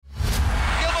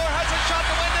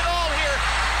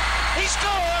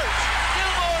scores!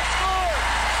 Gilmore scores!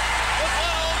 With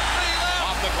 1:03 left.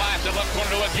 Off the glass, the left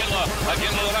corner to Iginla.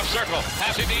 Iginla to the left circle.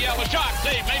 Passing to Yell. A shot.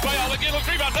 Save made by Yell. Iginla's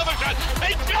rebound. Another shot.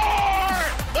 They score!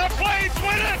 The Flames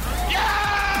win it!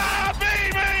 Yeah,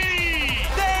 baby!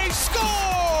 They score!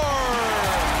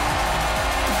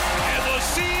 And the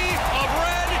sea of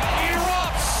red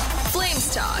erupts.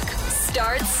 Flames Talk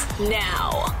starts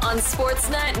now on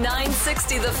Sportsnet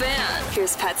 960 The Fan.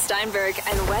 Here's Pat Steinberg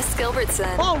and Wes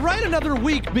Gilbertson. All right, another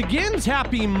week begins.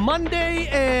 Happy Monday,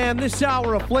 and this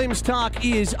hour of Flames Talk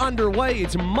is underway.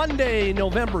 It's Monday,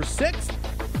 November 6th.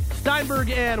 Steinberg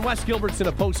and Wes Gilbertson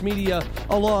of Post Media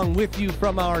along with you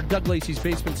from our Doug Lacey's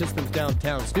Basement Systems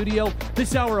downtown studio.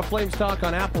 This hour of Flames Talk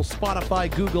on Apple, Spotify,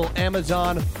 Google,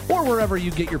 Amazon, or wherever you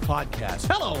get your podcasts.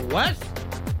 Hello, Wes.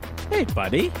 Hey,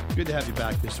 buddy. Good to have you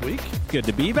back this week. Good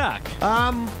to be back.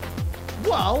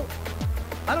 Well,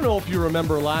 I don't know if you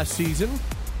remember last season.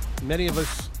 Many of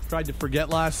us tried to forget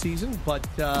last season, but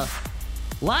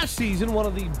last season, one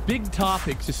of the big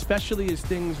topics, especially as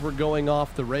things were going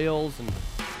off the rails and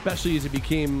especially as it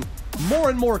became more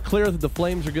and more clear that the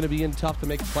Flames are going to be in tough to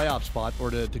make a playoff spot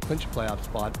or to clinch a playoff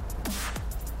spot.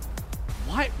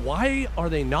 Why are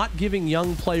they not giving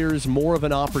young players more of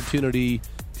an opportunity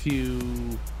to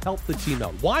help the team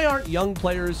out? Why aren't young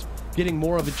players getting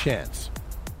more of a chance?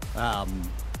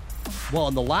 Well,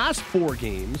 in the last 4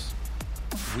 games,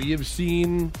 we have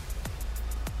seen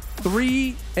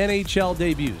 3 NHL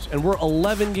debuts, and we're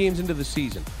 11 games into the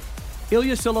season.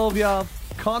 Ilya Solovyov,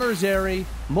 Connor Zary,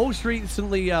 most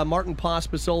recently Martin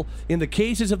Pospisil. In the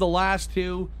cases of the last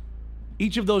 2,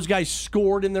 each of those guys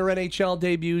scored in their NHL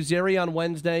debuts. Zary on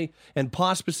Wednesday and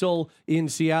Pospisil in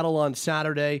Seattle on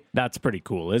Saturday. That's pretty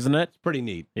cool, isn't it? It's pretty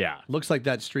neat. Yeah. Looks like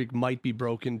that streak might be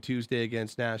broken Tuesday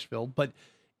against Nashville. But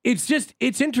it's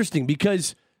interesting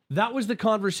because that was the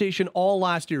conversation all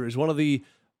last year. Is one of the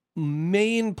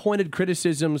main pointed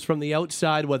criticisms from the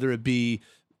outside, whether it be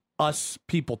us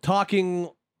people talking,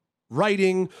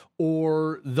 writing,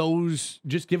 or those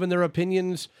just giving their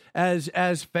opinions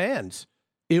as fans.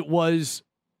 It was,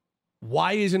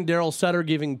 why isn't Daryl Sutter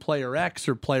giving player X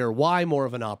or player Y more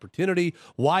of an opportunity?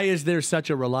 Why is there such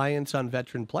a reliance on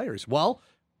veteran players? Well,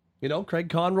 Craig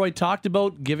Conroy talked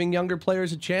about giving younger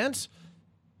players a chance,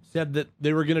 said that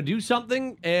they were going to do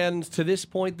something, and to this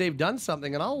point they've done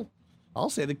something, and I'll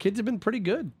say the kids have been pretty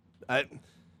good.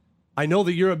 I know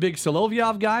that you're a big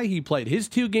Solovyov guy. He played his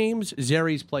 2 games.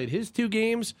 Zary's played his 2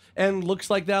 games, and looks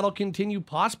like that'll continue.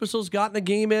 Pospisil's gotten a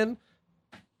game in.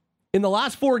 In the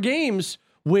last 4 games,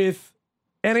 with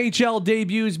NHL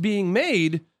debuts being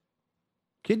made,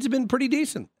 kids have been pretty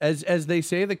decent. As they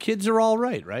say, the kids are all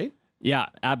right, right? Yeah,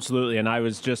 absolutely. And I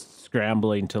was just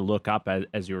scrambling to look up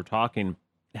as you were talking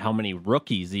how many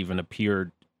rookies even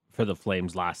appeared for the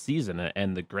Flames last season.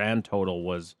 And the grand total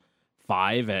was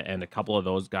 5, and a couple of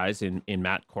those guys in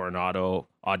Matt Coronado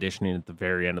auditioning at the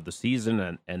very end of the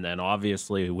season. And then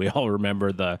obviously we all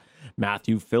remember the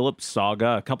Matthew Phillips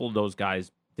saga. A couple of those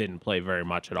guys didn't play very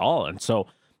much at all. And so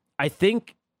I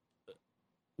think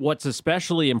what's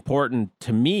especially important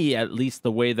to me, at least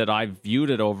the way that I've viewed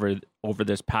it over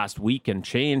this past week and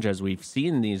change as we've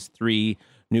seen these 3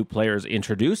 new players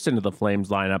introduced into the Flames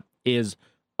lineup, is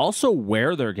also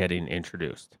where they're getting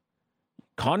introduced.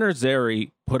 Connor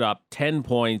Zary put up 10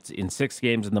 points in 6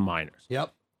 games in the minors.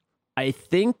 Yep. I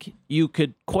think you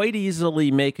could quite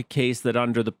easily make a case that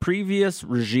under the previous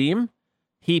regime,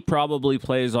 he probably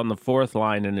plays on the 4th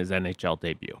line in his NHL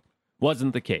debut.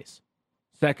 Wasn't the case.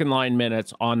 2nd line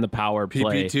minutes on the power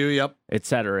play. PP2, yep. Et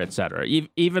cetera, et cetera.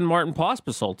 Even Martin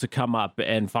Pospisil to come up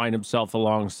and find himself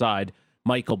alongside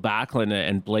Michael Backlund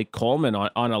and Blake Coleman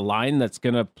on a line that's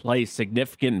going to play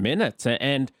significant minutes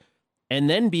and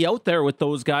then be out there with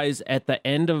those guys at the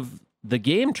end of the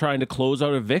game trying to close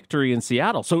out a victory in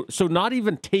Seattle. So not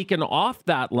even taken off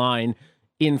that line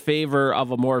in favor of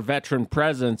a more veteran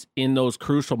presence in those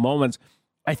crucial moments.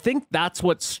 I think that's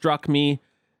what struck me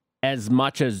as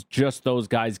much as just those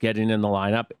guys getting in the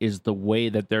lineup is the way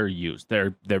that they're used.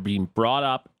 They're being brought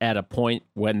up at a point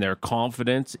when their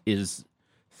confidence is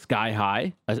sky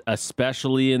high,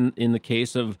 especially in the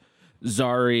case of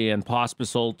Zary and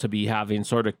Pospisil to be having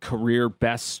sort of career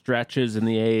best stretches in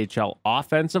the AHL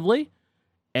offensively,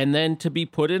 and then to be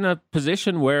put in a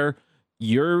position where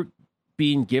you're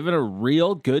being given a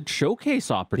real good showcase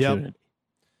opportunity.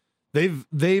 Yep.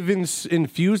 They've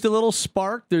infused a little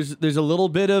spark. There's a little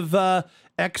bit of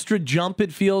extra jump,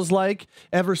 it feels like,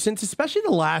 ever since, especially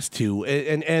the last 2.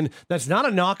 And that's not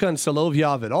a knock on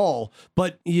Solovyov at all,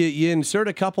 but you insert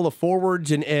a couple of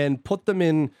forwards and put them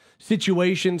in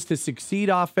situations to succeed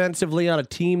offensively on a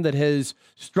team that has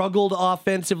struggled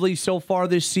offensively so far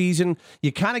this season.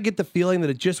 You kind of get the feeling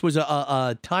that it just was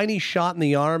a tiny shot in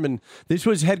the arm. And this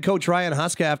was head coach Ryan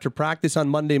Huska after practice on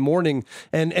Monday morning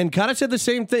and kind of said the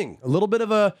same thing. A little bit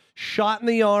of a shot in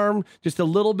the arm, just a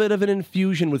little bit of an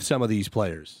infusion with some of these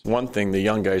players. One thing, the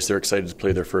young guys, they're excited to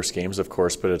play their first games, of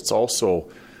course, but it's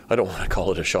also, I don't want to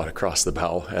call it a shot across the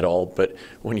bow at all, but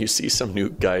when you see some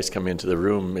new guys come into the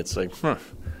room, it's like,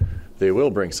 they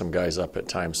will bring some guys up at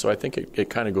times. So I think it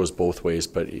kind of goes both ways,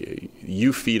 but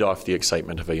you feed off the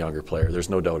excitement of a younger player. There's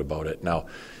no doubt about it. Now,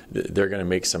 they're going to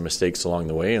make some mistakes along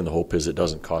the way, and the hope is it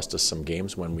doesn't cost us some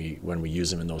games when we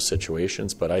use them in those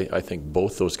situations. But I think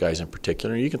both those guys in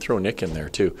particular, you can throw Nick in there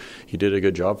too. He did a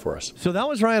good job for us. So that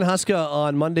was Ryan Huska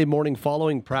on Monday morning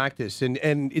following practice. And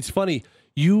it's funny,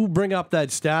 you bring up that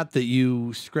stat that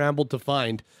you scrambled to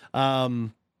find.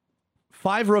 5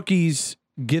 rookies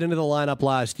get into the lineup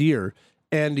last year.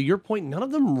 And to your point, none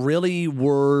of them really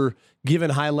were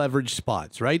given high leverage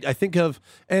spots, right? I think of,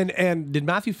 and did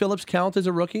Matthew Phillips count as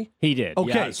a rookie? He did.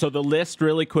 Okay. Yeah. So the list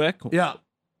really quick. Yeah.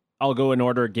 I'll go in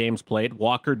order of games played.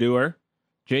 Walker Duehr,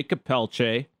 Jacob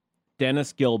Pelche,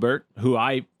 Dennis Gilbert, who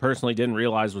I personally didn't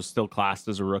realize was still classed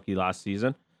as a rookie last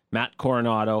season. Matt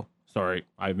Coronado. Sorry,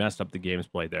 I messed up the games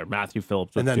played there. Matthew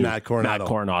Phillips with and then 2. Matt Coronado. Matt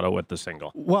Coronado with the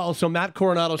single. Well, so Matt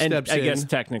Coronado steps in. I guess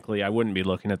technically I wouldn't be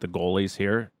looking at the goalies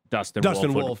here.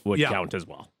 Dustin Wolf would count as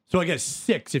well. So I guess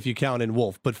 6 if you count in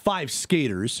Wolf, but 5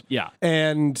 skaters. Yeah.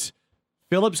 And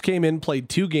Phillips came in, played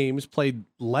 2 games, played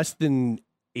less than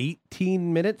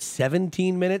 18 minutes,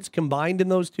 17 minutes combined in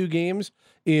those 2 games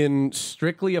in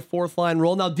strictly a 4th line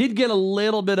role. Now, did get a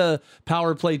little bit of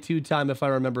power play 2 time, if I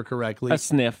remember correctly. A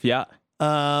sniff, yeah.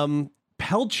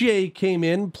 Pelche came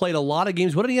in, played a lot of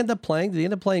games. What did he end up playing? Did he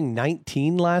end up playing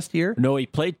 19 last year? No, he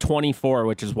played 24,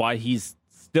 which is why he's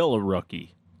still a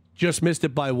rookie. Just missed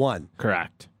it by 1.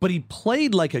 Correct. But he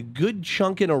played like a good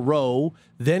chunk in a row,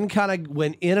 then kind of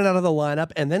went in and out of the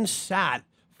lineup, and then sat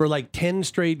for like 10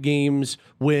 straight games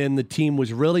when the team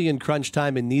was really in crunch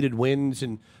time and needed wins.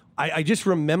 And I just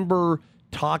remember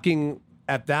talking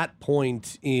at that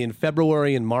point in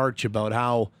February and March about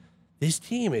how this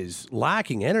team is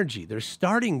lacking energy. They're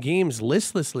starting games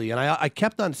listlessly. And I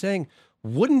kept on saying,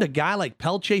 wouldn't a guy like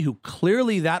Pelche, who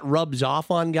clearly that rubs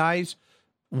off on guys,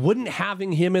 wouldn't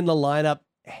having him in the lineup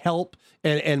help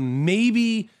and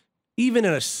maybe even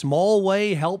in a small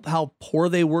way help how poor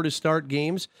they were to start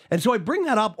games? And so I bring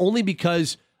that up only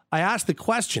because I asked the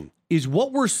question, is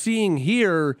what we're seeing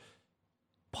here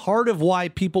part of why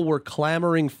people were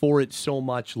clamoring for it so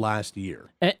much last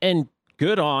year? And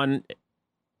good on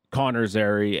Connor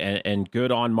Zary and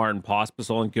good on Martin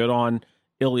Pospisil and good on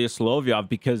Ilya Solovyov,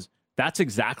 because that's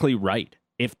exactly right.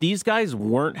 If these guys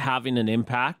weren't having an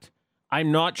impact,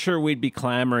 I'm not sure we'd be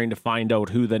clamoring to find out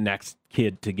who the next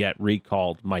kid to get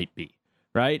recalled might be,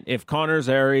 right? If Connor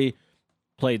Zary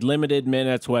played limited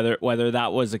minutes, whether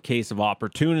that was a case of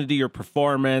opportunity or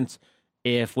performance,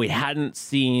 if we hadn't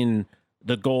seen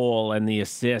the goal and the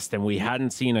assist and we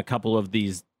hadn't seen a couple of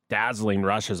these dazzling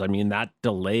rushes, I mean, that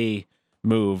delay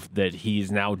move that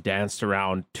he's now danced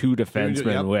around 2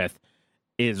 defensemen with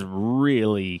is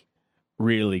really,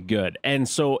 really good. And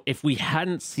so if we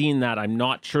hadn't seen that, I'm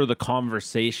not sure the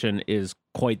conversation is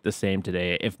quite the same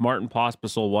today. If Martin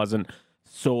Pospisil wasn't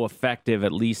so effective,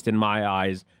 at least in my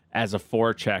eyes, as a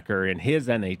forechecker in his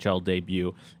NHL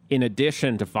debut, in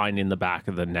addition to finding the back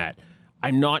of the net,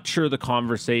 I'm not sure the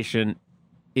conversation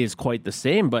is quite the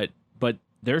same, but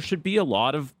there should be a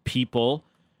lot of people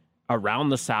around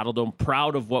the Saddledome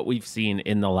proud of what we've seen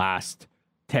in the last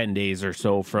 10 days or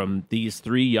so from these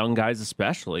 3 young guys,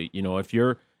 especially. You know, if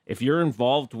you're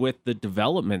involved with the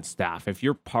development staff, if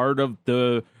you're part of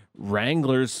the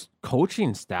Wranglers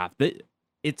coaching staff, that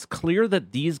it's clear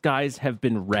that these guys have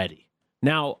been ready.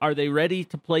 Now, are they ready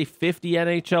to play 50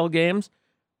 NHL games?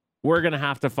 We're going to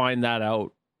have to find that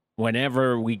out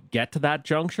whenever we get to that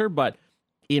juncture, but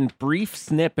in brief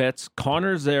snippets,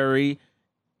 Connor Zary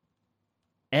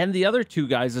and the other 2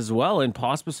 guys as well, in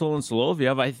Pospisil and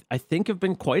Solovyov, I think have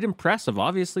been quite impressive.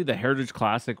 Obviously, the Heritage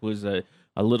Classic was a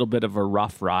little bit of a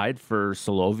rough ride for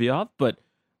Solovyov, but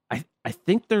I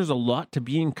think there's a lot to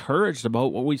be encouraged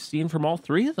about what we've seen from all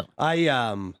 3 of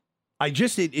them.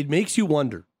 It makes you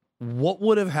wonder what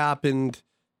would have happened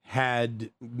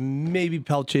had maybe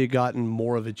Pelche gotten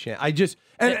more of a chance.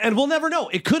 And we'll never know.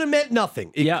 It could have meant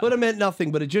nothing. It could have meant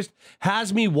nothing, but it just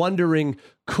has me wondering,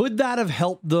 could that have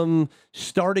helped them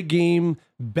start a game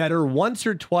better once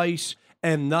or twice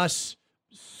and thus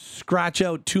scratch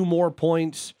out 2 more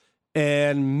points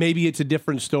and maybe it's a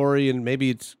different story, and maybe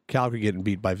it's Calgary getting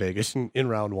beat by Vegas in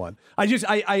round one.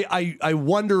 I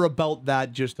wonder about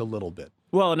that just a little bit.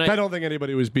 Well, and I don't think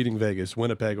anybody was beating Vegas,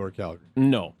 Winnipeg, or Calgary.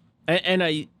 No. And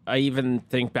I even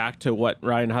think back to what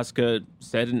Ryan Huska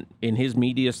said in his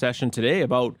media session today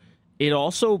about it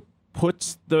also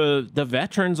puts the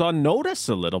veterans on notice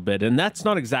a little bit. And that's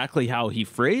not exactly how he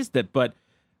phrased it, but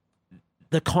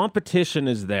the competition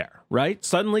is there, right?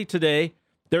 Suddenly today,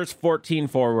 there's 14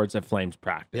 forwards at Flames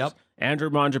practice. Yep. Andrew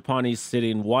Mangiapane's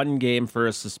sitting one game for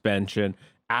a suspension.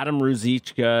 Adam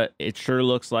Ruzicka, it sure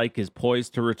looks like, is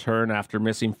poised to return after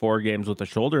missing 4 games with a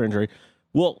shoulder injury.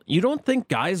 Well, you don't think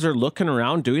guys are looking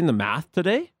around doing the math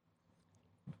today?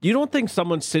 You don't think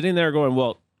someone's sitting there going,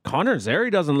 well, Connor Zary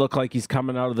doesn't look like he's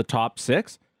coming out of the top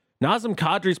 6. Nazem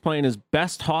Kadri's playing his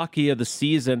best hockey of the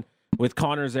season with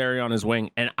Connor Zary on his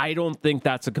wing, and I don't think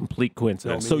that's a complete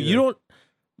coincidence. So you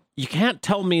can't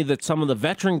tell me that some of the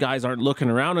veteran guys aren't looking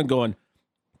around and going,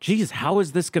 geez, how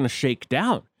is this going to shake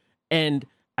down? And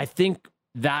I think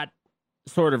that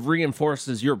sort of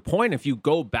reinforces your point. If you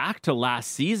go back to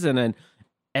last season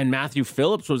and Matthew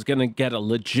Phillips was going to get a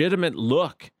legitimate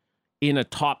look in a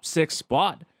top 6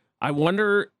 spot, I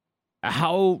wonder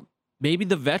how maybe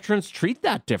the veterans treat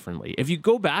that differently. If you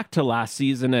go back to last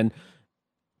season and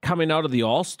coming out of the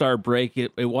All-Star break,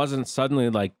 it wasn't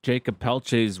suddenly like Jacob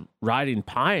Pelche's riding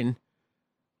pine.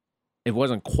 It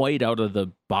wasn't quite out of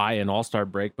the bye and All-Star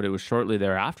break, but it was shortly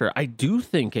thereafter. I do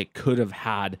think it could have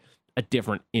had a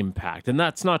different impact. And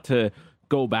that's not to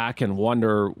go back and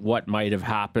wonder what might have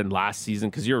happened last season,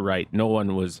 because you're right. No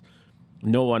one was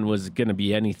going to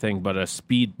be anything but a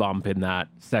speed bump in that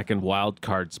second wild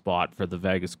card spot for the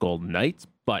Vegas Golden Knights.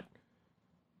 But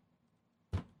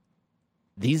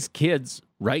these kids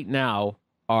right now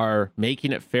are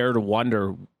making it fair to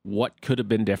wonder what could have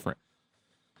been different.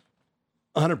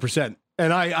 100%.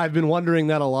 And I've been wondering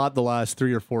that a lot the last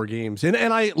 3 or 4 games. And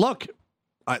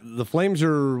the Flames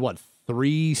are what,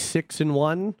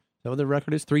 3-6-1? Is that what their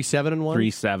record is? 3-7-1?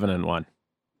 3-7-1.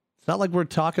 It's not like we're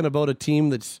talking about a team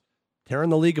that's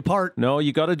tearing the league apart. No,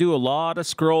 you got to do a lot of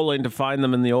scrolling to find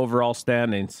them in the overall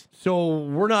standings. So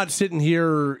we're not sitting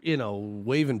here,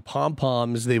 waving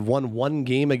pom-poms. They've won 1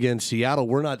 game against Seattle.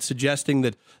 We're not suggesting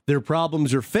that their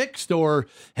problems are fixed or,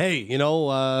 hey,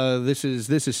 this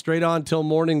is straight on till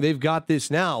morning. They've got this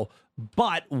now.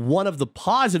 But one of the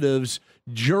positives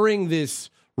during this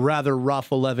rather rough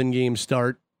 11-game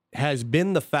start has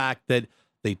been the fact that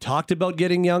they talked about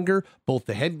getting younger. Both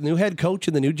the new head coach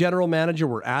and the new general manager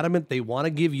were adamant they want to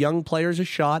give young players a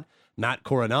shot. Matt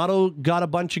Coronado got a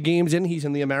bunch of games in. He's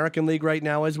in the American League right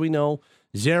now, as we know.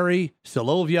 Zary,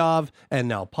 Solovyov, and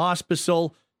now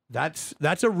Pospisil.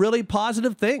 That's a really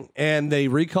positive thing. And they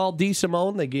recalled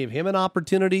DeSimone. They gave him an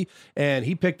opportunity, and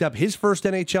he picked up his first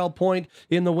NHL point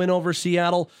in the win over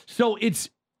Seattle. So it's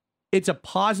a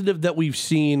positive that we've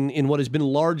seen in what has been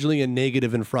largely a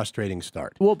negative and frustrating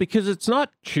start. Well, because it's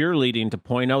not cheerleading to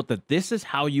point out that this is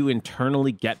how you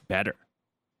internally get better,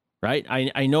 right?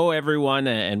 I know everyone,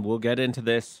 and we'll get into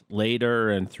this later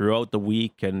and throughout the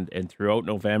week and throughout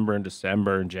November and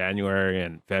December and January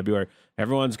and February,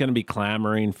 everyone's going to be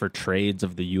clamoring for trades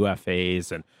of the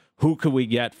UFAs and who could we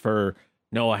get for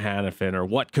Noah Hannafin, or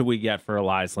what could we get for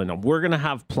Elias Lindholm? We're going to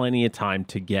have plenty of time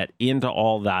to get into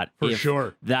all that. For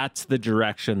sure. That's the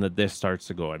direction that this starts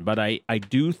to go in. But I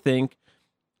do think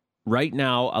right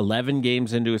now, 11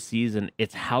 games into a season,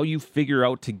 it's how you figure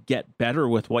out to get better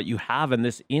with what you have. And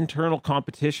this internal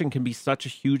competition can be such a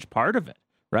huge part of it,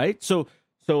 right? So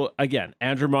again,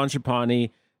 Andrew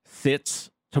Mangiapane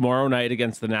sits tomorrow night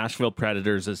against the Nashville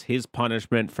Predators as his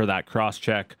punishment for that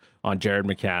cross-check on Jared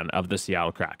McCann of the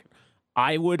Seattle Kraken.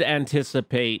 I would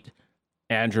anticipate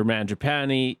Andrew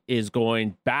Mangiapane is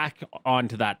going back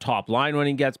onto that top line when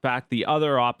he gets back. The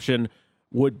other option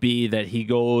would be that he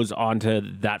goes onto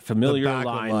that familiar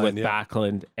line with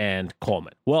Backlund and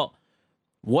Coleman. Well,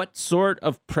 what sort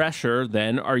of pressure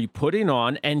then are you putting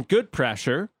on, and good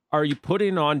pressure, are you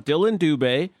putting on Dylan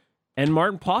Dubé and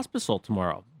Martin Pospisil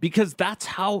tomorrow? Because that's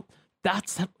how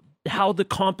the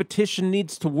competition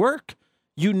needs to work.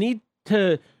 You need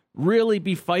to really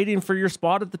be fighting for your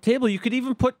spot at the table. You could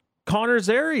even put Connor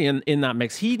Zary in that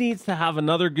mix. He needs to have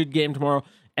another good game tomorrow.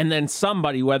 And then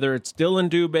somebody, whether it's Dylan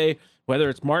Dubé, whether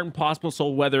it's Martin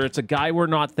Pospisil, whether it's a guy we're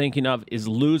not thinking of, is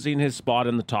losing his spot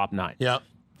in the top 9. Yeah.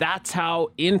 That's how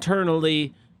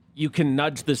internally you can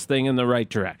nudge this thing in the right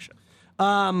direction.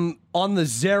 On the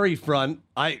Zary front,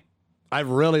 I've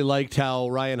really liked how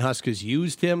Ryan Huska's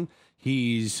used him.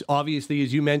 He's obviously,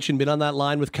 as you mentioned, been on that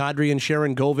line with Kadri and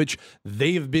Sharon Govich.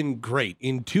 They have been great.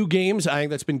 In 2 games, I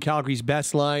think that's been Calgary's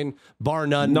best line, bar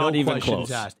none, Not no even questions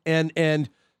close. asked. And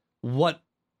what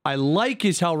I like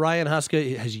is how Ryan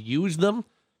Huska has used them.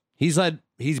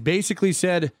 He's basically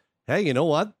said, hey, you know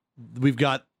what? We've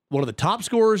got one of the top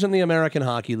scorers in the American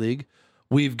Hockey League.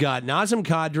 We've got Nazem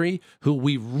Kadri, who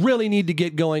we really need to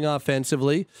get going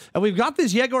offensively. And we've got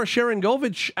this Yegor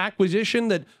Sharangovich acquisition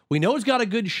that we know has got a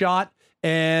good shot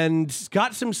and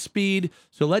got some speed,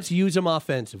 so let's use him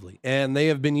offensively. And they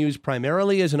have been used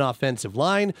primarily as an offensive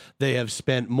line. They have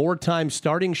spent more time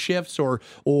starting shifts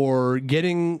or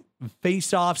getting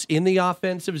face-offs in the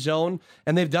offensive zone,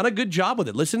 and they've done a good job with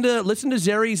it. Listen to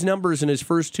Zeri's numbers in his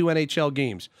first 2 NHL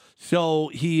games. So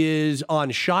he is on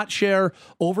shot share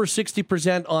over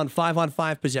 60% on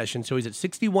 5-on-5 possessions, so he's at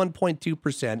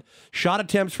 61.2%. Shot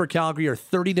attempts for Calgary are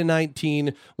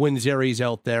 30-19 when Zeri's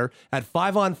out there. At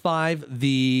 5-on-5,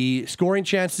 the scoring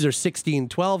chances are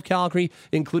 16-12 Calgary,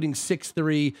 including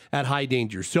 6-3 at high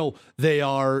danger. So they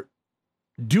are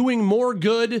doing more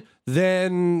good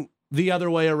than the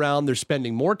other way around. They're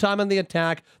spending more time on the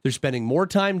attack. They're spending more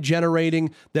time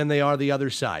generating than they are the other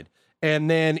side. And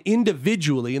then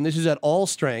individually, and this is at all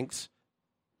strengths,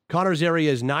 Connor Zary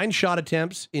has 9 shot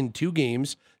attempts in 2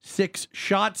 games, 6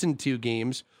 shots in 2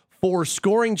 games, 4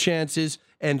 scoring chances,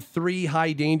 and 3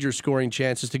 high danger scoring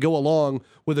chances to go along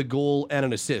with a goal and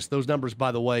an assist. Those numbers,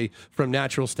 by the way, from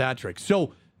Natural Stat Trick.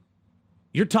 So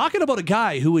you're talking about a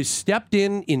guy who has stepped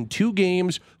in 2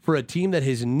 games for a team that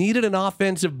has needed an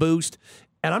offensive boost.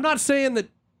 And I'm not saying that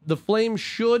the Flames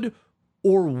should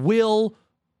or will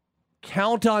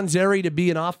count on Zary to be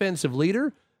an offensive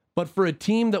leader, but for a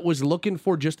team that was looking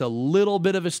for just a little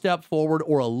bit of a step forward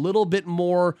or a little bit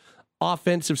more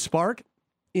offensive spark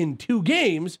in 2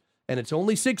 games, and it's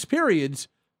only 6 periods,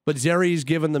 but Zary's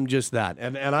given them just that.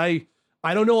 And I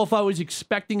don't know if I was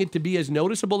expecting it to be as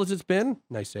noticeable as it's been.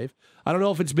 Nice save. I don't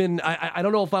know if it's been, I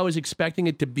don't know if I was expecting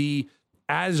it to be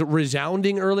as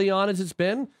resounding early on as it's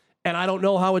been. And I don't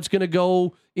know how it's going to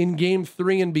go in game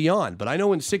 3 and beyond. But I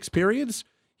know in 6 periods,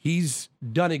 he's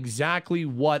done exactly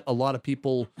what a lot of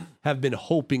people have been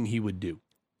hoping he would do.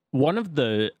 One of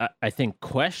the, I think,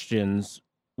 questions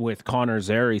with Connor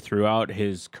Zary throughout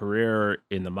his career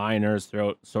in the minors,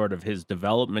 throughout sort of his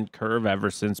development curve ever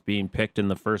since being picked in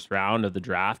the first round of the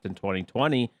draft in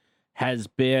 2020, has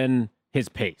been his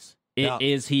pace. Yeah.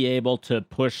 Is he able to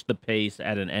push the pace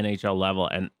at an NHL level?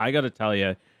 And I got to tell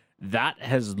you, that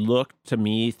has looked to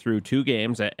me through 2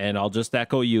 games, and I'll just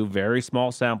echo you, very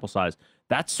small sample size.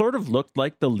 That sort of looked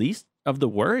like the least of the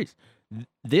worries.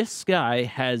 This guy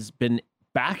has been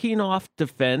backing off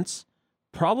defense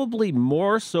probably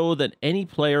more so than any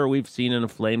player we've seen in a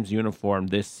Flames uniform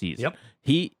this season.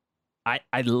 Yep.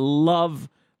 I love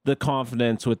the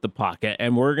confidence with the puck,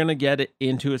 and we're going to get it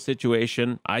into a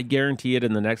situation, I guarantee it,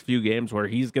 in the next few games where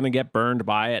he's going to get burned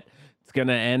by it. It's going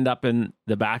to end up in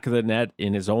the back of the net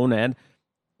in his own end.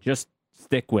 Just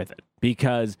stick with it,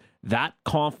 because that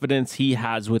confidence he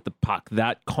has with the puck,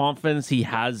 that confidence he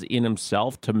has in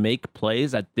himself to make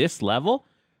plays at this level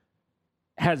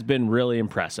has been really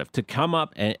impressive. To come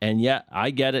up, and yet I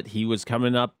get it, he was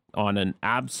coming up on an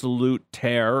absolute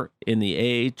tear in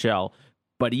the AHL,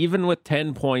 but even with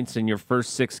 10 points in your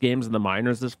first 6 games in the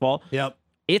minors this fall, Yep.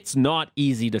 It's not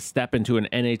easy to step into an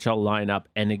NHL lineup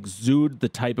and exude the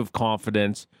type of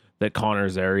confidence that Connor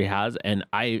Zary has, and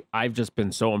I've just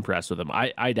been so impressed with him.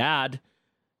 I'd add,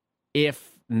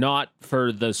 if not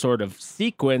for the sort of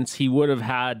sequence, he would have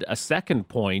had a second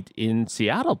point in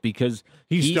Seattle, because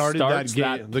he started that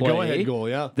game, the go-ahead goal,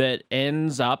 that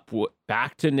ends up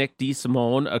back to Nick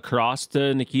DeSimone, across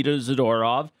to Nikita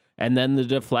Zadorov, and then the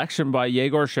deflection by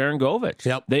Yegor Sharangovich.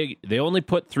 Yep. They only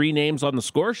put 3 names on the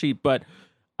score sheet, but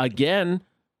again,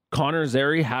 Connor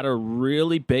Zary had a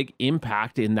really big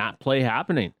impact in that play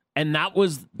happening. And that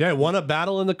was... Yeah, won a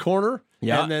battle in the corner,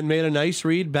 and then made a nice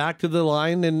read back to the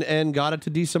line and got it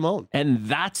to DeSimone. And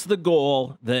that's the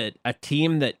goal that a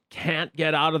team that can't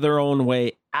get out of their own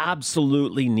way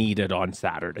absolutely needed on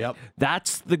Saturday. Yep.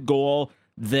 That's the goal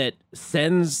that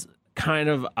sends kind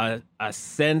of a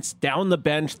sense down the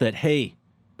bench that, hey,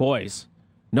 boys,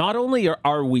 not only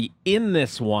are we in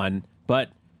this one, but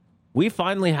we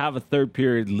finally have a third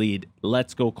period lead.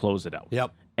 Let's go close it out.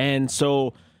 Yep. And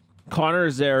so Connor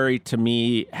Zary, to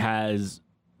me, has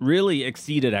really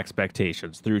exceeded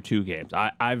expectations through 2 games.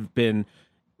 I've been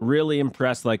really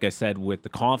impressed, like I said, with the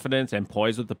confidence and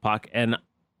poise with the puck. And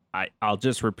I'll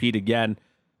just repeat again,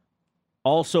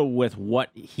 also with what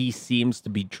he seems to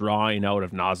be drawing out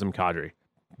of Nazem Kadri,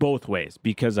 both ways,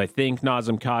 because I think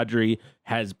Nazem Kadri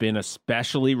has been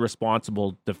especially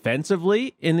responsible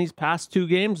defensively in these past 2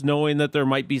 games, knowing that there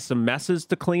might be some messes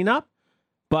to clean up,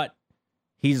 but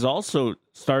he's also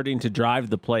starting to drive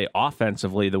the play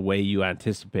offensively the way you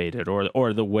anticipated,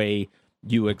 or the way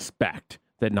you expect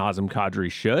that Nazem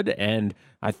Kadri should. And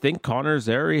I think Connor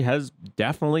Zary has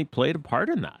definitely played a part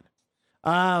in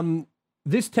that.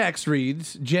 This text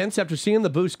reads, gents, after seeing the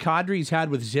boost Kadri's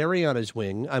had with Zary on his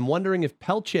wing, I'm wondering if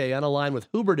Pelche on a line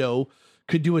with Huberdeau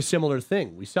could do a similar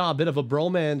thing. We saw a bit of a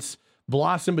bromance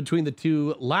blossom between the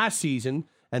two last season,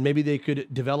 and maybe they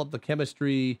could develop the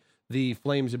chemistry the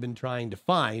Flames have been trying to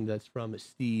find. That's from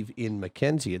Steve in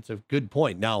Mackenzie. It's a good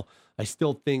point. Now, I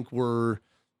still think we're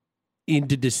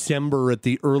into December at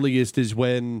the earliest is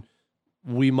when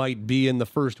we might be in the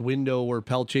first window where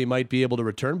Pelche might be able to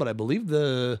return, but I believe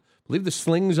the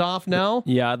sling's off now.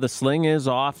 Yeah, the sling is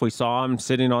off. We saw him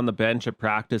sitting on the bench at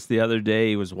practice the other day.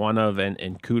 He was one of,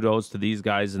 and kudos to these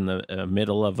guys in the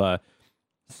middle of a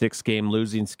 6-game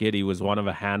losing skid. He was one of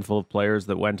a handful of players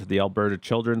that went to the Alberta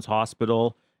Children's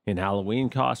Hospital in Halloween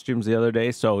costumes the other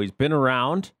day. So he's been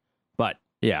around, but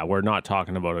yeah, we're not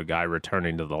talking about a guy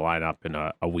returning to the lineup in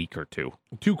a week or two.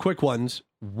 Two quick ones.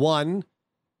 One,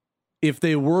 if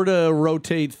they were to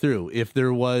rotate through, if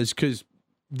there was, because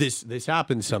this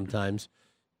happens sometimes,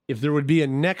 if there would be a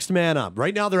next man up.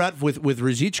 Right now they're at with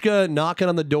Ruzicka knocking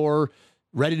on the door,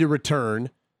 ready to return.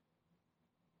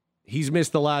 He's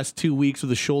missed the last 2 weeks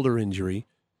with a shoulder injury.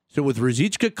 So with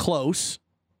Ruzicka close,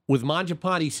 with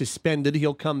Mangiapane suspended,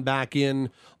 he'll come back in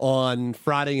on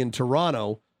Friday in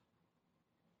Toronto.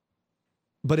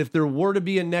 But if there were to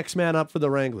be a next man up for the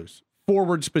Wranglers,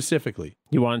 forward specifically.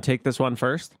 You want to take this one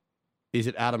first? Is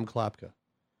it Adam Klapka?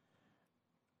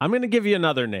 I'm going to give you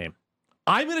another name.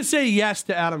 I'm going to say yes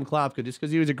to Adam Klapka just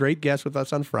because he was a great guest with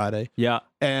us on Friday. Yeah.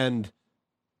 And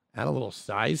add a little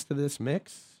size to this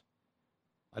mix.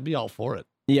 I'd be all for it.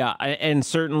 Yeah, and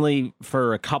certainly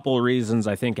for a couple reasons,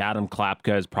 I think Adam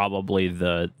Klapka is probably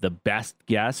the best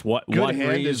guess. Good one hand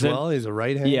reason, as well. He's a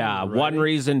right hand. Yeah, one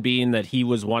reason being that he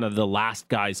was one of the last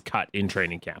guys cut in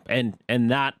training camp, and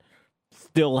that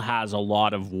still has a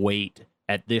lot of weight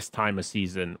at this time of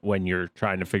season when you're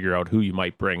trying to figure out who you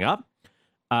might bring up.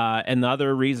 And the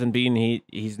other reason being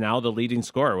he's now the leading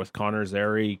scorer with Connor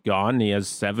Zary gone. He has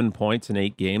 7 points in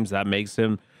 8 games. That makes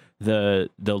him the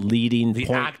leading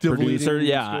point producer,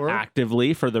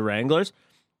 actively for the Wranglers.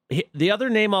 The other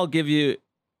name I'll give you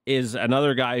is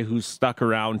another guy who's stuck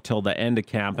around till the end of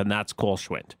camp, and that's Cole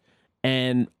Schwindt.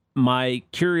 And my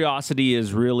curiosity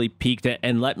is really piqued.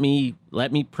 And let me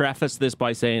preface this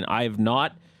by saying I have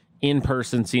not in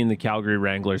person seen the Calgary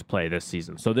Wranglers play this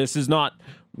season. So this is not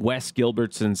Wes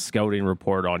Gilbertson's scouting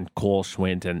report on Cole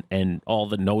Schwindt and all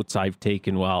the notes I've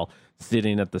taken while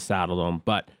sitting at the Saddledome,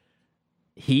 but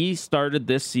he started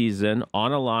this season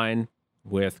on a line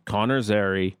with Connor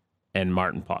Zary and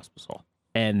Martin Pospisil.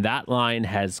 And that line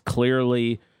has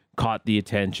clearly caught the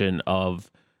attention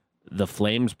of the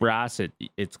Flames brass.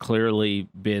 It's clearly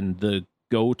been the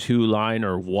go-to line,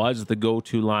 or was the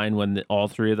go-to line when all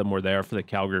three of them were there for the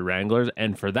Calgary Wranglers.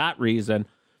 And for that reason,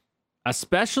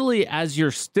 especially as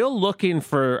you're still looking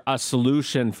for a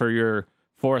solution for your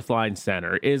fourth line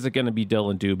center, is it going to be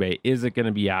Dylan Dubé? Is it going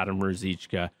to be Adam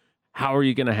Ruzicka? How are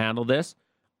you going to handle this?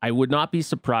 I would not be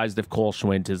surprised if Cole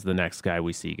Schwindt is the next guy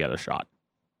we see get a shot.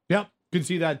 Yep, could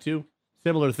see that too.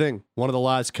 Similar thing. One of the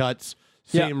last cuts.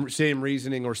 Same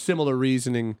reasoning or similar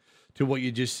reasoning to what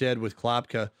you just said with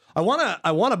Klapka. I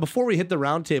wanna before we hit the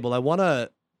roundtable, I wanna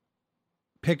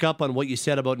pick up on what you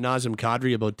said about Nazem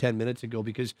Kadri about 10 minutes ago,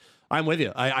 because I'm with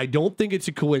you. I don't think it's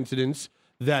a coincidence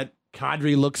that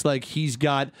Kadri looks like he's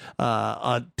got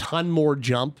a ton more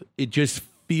jump. It just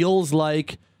feels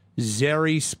like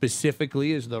Zary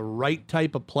specifically is the right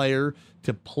type of player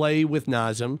to play with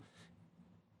Nazem.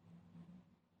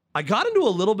 I got into a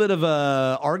little bit of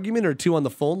a argument or two on the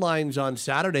phone lines on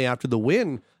Saturday after the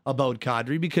win about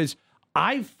Kadri, because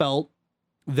I felt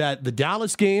that the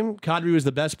Dallas game, Kadri was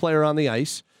the best player on the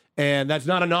ice. And that's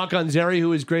not a knock on Zary,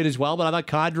 who is great as well, but I thought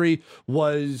Kadri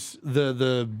was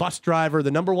the bus driver,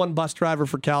 the number one bus driver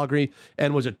for Calgary,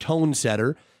 and was a tone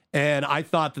setter. And I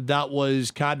thought that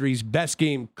was Kadri's best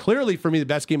game, clearly for me, the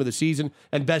best game of the season,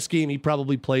 and best game he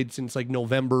probably played since like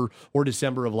November or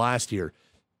December of last year.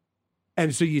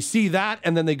 And so you see that,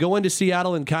 and then they go into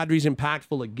Seattle, and Kadri's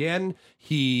impactful again.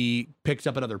 He picks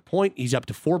up another point. He's up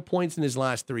to 4 points in his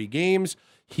last 3 games.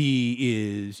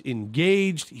 He is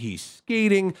engaged. He's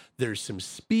skating. There's some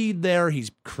speed there.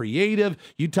 He's creative.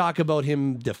 You talk about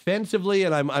him defensively,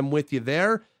 and I'm with you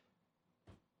there.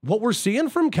 What we're seeing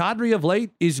from Kadri of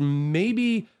late is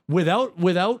maybe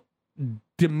without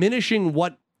diminishing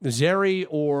what Zary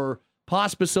or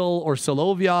Pospisil or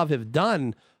Solovyov have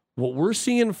done, what we're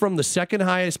seeing from the second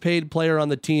highest paid player on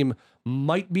the team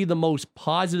might be the most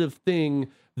positive thing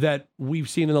that we've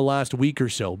seen in the last week or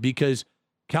so, because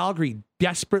Calgary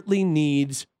desperately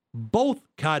needs both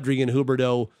Kadri and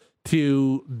Huberdeau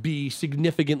to be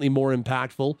significantly more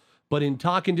impactful. But in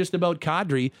talking just about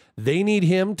Kadri, they need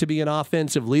him to be an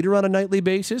offensive leader on a nightly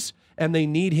basis, and they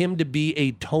need him to be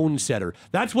a tone setter.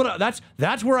 That's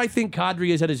where I think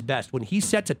Kadri is at his best, when he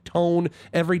sets a tone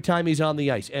every time he's on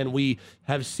the ice. And we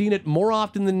have seen it more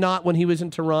often than not when he was in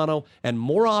Toronto, and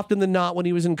more often than not when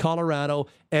he was in Colorado.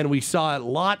 And we saw it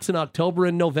lots in October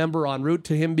and November en route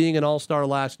to him being an all-star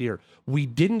last year. We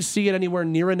didn't see it anywhere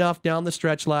near enough down the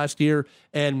stretch last year,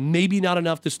 and maybe not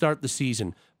enough to start the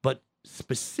season. But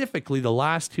specifically the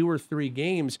last 2 or 3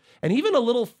 games, and even a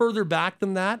little further back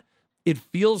than that, it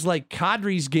feels like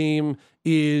Kadri's game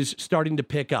is starting to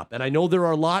pick up. And I know there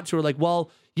are lots who are like,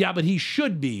 well, yeah, but he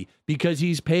should be, because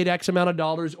he's paid X amount of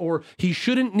dollars, or he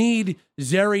shouldn't need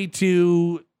Zary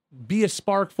to be a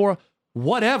spark for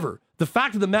whatever. The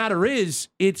fact of the matter is,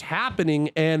 it's happening,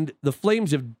 and the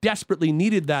Flames have desperately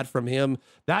needed that from him.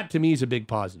 That, to me, is a big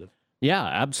positive. Yeah,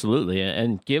 absolutely.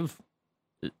 And give,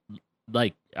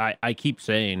 like, I keep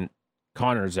saying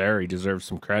Connor Zary deserves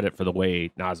some credit for the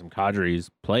way Nazem Kadri's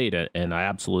played, and I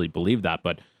absolutely believe that.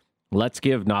 But let's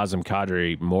give Nazem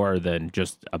Kadri more than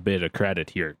just a bit of credit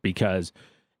here, because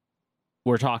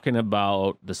we're talking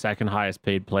about the second highest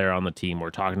paid player on the team.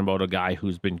 We're talking about a guy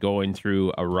who's been going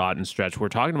through a rotten stretch. We're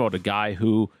talking about a guy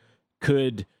who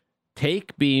could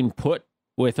take being put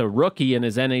with a rookie in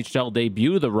his NHL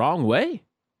debut the wrong way.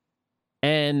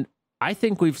 And I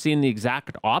think we've seen the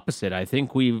exact opposite. I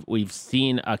think we've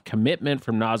seen a commitment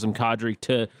from Nazem Kadri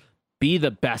to be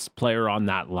the best player on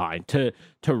that line, to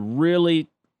really.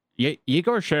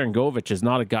 Yegor Sharangovich is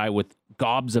not a guy with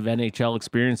gobs of NHL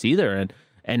experience either,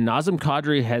 and Nazem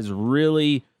Kadri has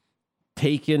really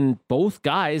taken both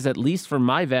guys, at least from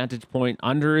my vantage point,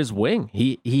 under his wing.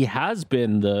 He has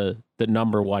been the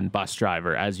number one bus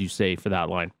driver, as you say, for that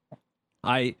line.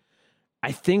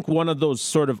 I think one of those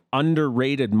sort of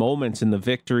underrated moments in the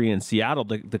victory in Seattle,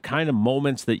 the kind of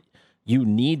moments that you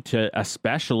need to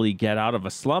especially get out of a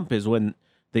slump, is when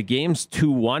the game's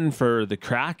 2-1 for the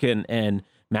Kraken and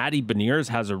Matty Beniers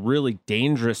has a really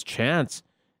dangerous chance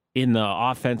in the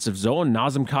offensive zone.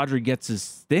 Nazem Kadri gets his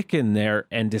stick in there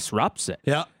and disrupts it.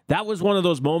 Yeah. That was one of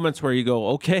those moments where you go,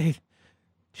 okay,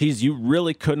 geez, you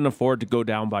really couldn't afford to go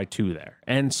down by 2 there.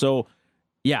 And so,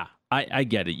 yeah, I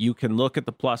get it. You can look at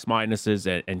the plus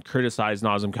minuses and criticize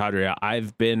Nazem Kadri.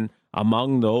 I've been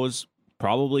among those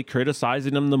probably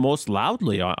criticizing him the most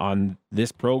loudly on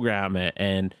this program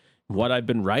and what I've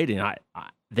been writing.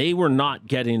 They were not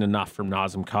getting enough from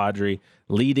Nazem Kadri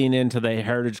leading into the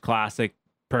Heritage Classic,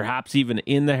 perhaps even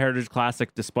in the Heritage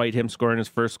Classic, despite him scoring his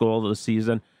first goal of the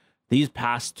season. These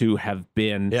past 2 have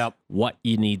been what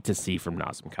you need to see from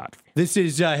Nazem Kadri. This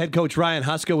is head coach Ryan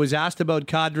Huska was asked about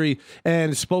Kadri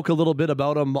and spoke a little bit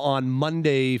about him on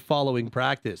Monday following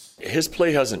practice. His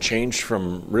play hasn't changed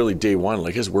from really day one.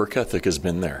 Like, his work ethic has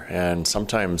been there. And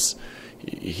sometimes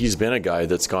he's been a guy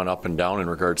that's gone up and down in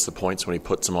regards to points when he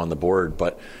puts them on the board.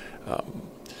 But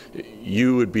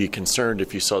you would be concerned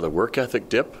if you saw the work ethic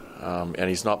dip. And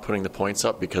he's not putting the points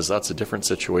up, because that's a different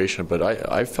situation. But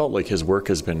I felt like his work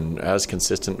has been as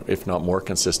consistent, if not more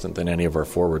consistent, than any of our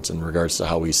forwards in regards to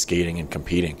how he's skating and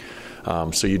competing.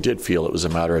 So you did feel it was a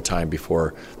matter of time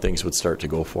before things would start to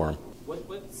go for him.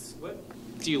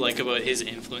 What do you like about his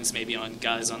influence maybe on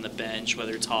guys on the bench,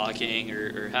 whether talking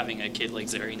or having a kid like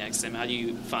Zary next to him? How do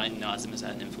you find Nazem has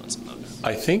had an influence on those?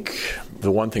 I think the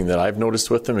one thing that I've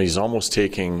noticed with him, he's almost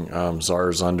taking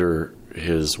Zars under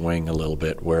his wing a little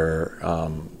bit, where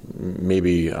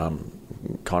maybe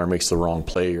Connor makes the wrong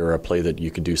play, or a play that you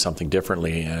could do something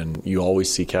differently, and you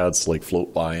always see cats like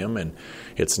float by him, and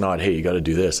it's not, hey, you got to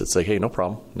do this. It's like, hey, no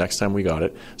problem, next time we got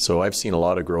it. So I've seen a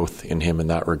lot of growth in him in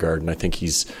that regard, and I think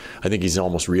he's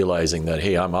almost realizing that,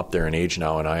 hey, I'm up there in age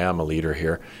now, and I am a leader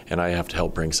here, and I have to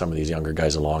help bring some of these younger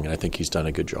guys along, and I think he's done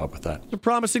a good job with that. The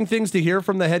promising things to hear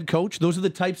from the head coach. Those are the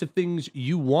types of things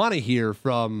you want to hear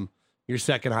from your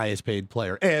second highest paid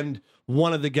player, and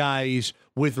one of the guys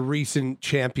with recent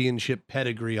championship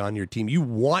pedigree on your team. You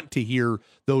want to hear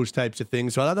those types of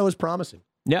things. So I thought that was promising.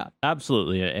 Yeah,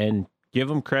 absolutely. And give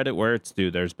them credit where it's due.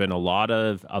 There's been a lot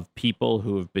of people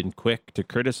who have been quick to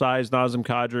criticize Nazem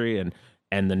Kadri,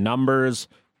 and the numbers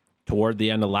toward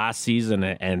the end of last season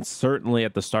and certainly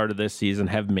at the start of this season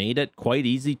have made it quite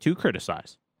easy to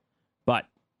criticize. But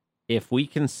if we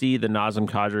can see the Nazem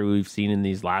Kadri we've seen in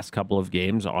these last couple of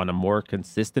games on a more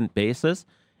consistent basis,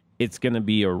 it's going to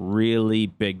be a really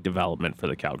big development for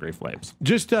the Calgary Flames.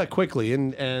 Just quickly,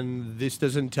 and this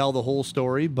doesn't tell the whole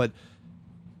story, but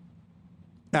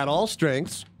at all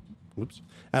strengths,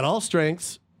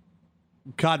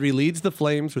 Kadri leads the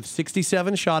Flames with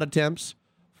 67 shot attempts,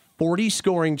 40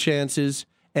 scoring chances,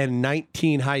 and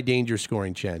 19 high danger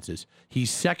scoring chances.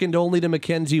 He's second only to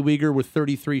Mackenzie Weegar with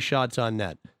 33 shots on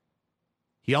net.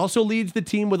 He also leads the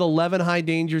team with 11 high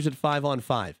dangers at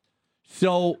 5-on-5.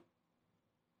 So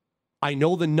I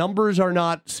know the numbers are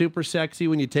not super sexy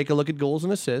when you take a look at goals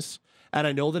and assists. And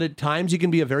I know that at times he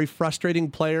can be a very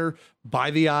frustrating player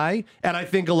by the eye. And I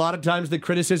think a lot of times the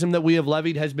criticism that we have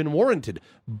levied has been warranted.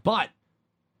 But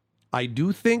I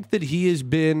do think that he has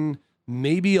been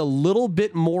maybe a little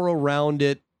bit more around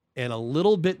it and a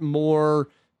little bit more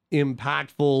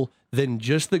impactful than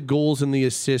just the goals and the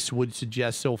assists would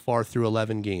suggest so far through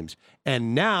 11 games.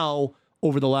 And now,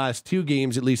 over the last 2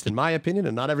 games, at least in my opinion,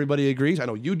 and not everybody agrees. I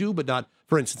know you do, but not,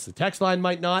 for instance, the text line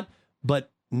might not. But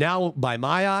now, by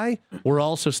my eye, we're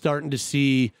also starting to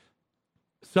see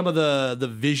some of the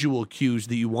visual cues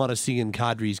that you want to see in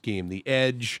Kadri's game. The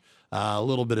edge, a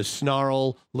little bit of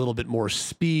snarl, a little bit more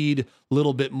speed, a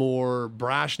little bit more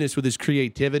brashness with his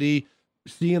creativity.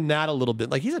 Seeing that a little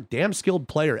bit. Like, he's a damn skilled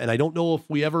player, and I don't know if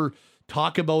we ever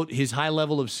talk about his high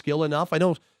level of skill enough. I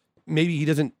know maybe he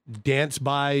doesn't dance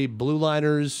by blue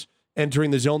liners entering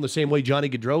the zone the same way Johnny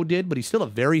Gaudreau did, but he's still a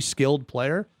very skilled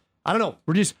player. I don't know.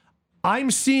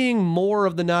 I'm seeing more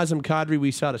of the Nazem Kadri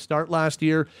we saw to start last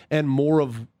year and more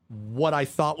of what I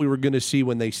thought we were going to see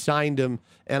when they signed him,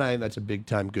 and that's a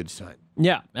big-time good sign.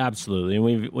 Yeah, absolutely.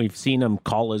 And we've seen him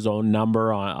call his own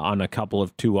number on a couple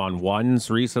of 2-on-1s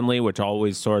recently, which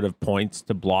always sort of points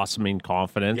to blossoming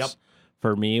confidence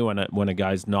for me when a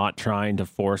guy's not trying to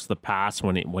force the pass,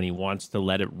 when he wants to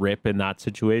let it rip in that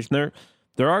situation.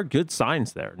 There are good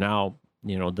signs there. Now,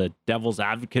 the devil's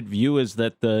advocate view is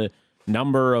that the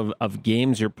number of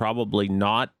games you're probably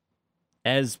not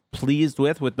as pleased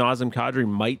with Nazem Kadri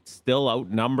might still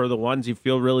outnumber the ones you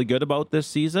feel really good about this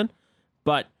season.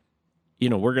 But,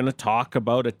 we're going to talk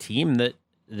about a team that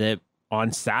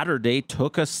on Saturday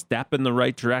took a step in the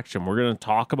right direction. We're going to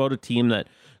talk about a team that,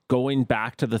 going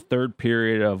back to the third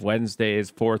period of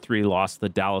Wednesday's 4-3 loss, the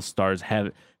Dallas Stars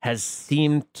has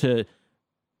seemed to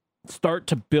start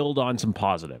to build on some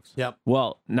positives. Yep.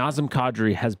 Well, Nazem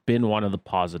Kadri has been one of the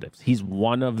positives. He's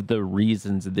one of the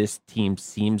reasons this team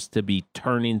seems to be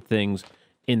turning things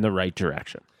in the right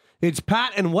direction. It's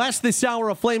Pat and Wes. This hour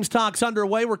of Flames Talk's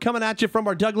underway. We're coming at you from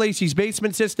our Doug Lacey's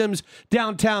Basement Systems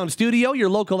downtown studio, your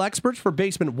local experts for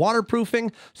basement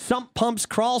waterproofing, sump pumps,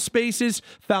 crawl spaces,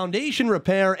 foundation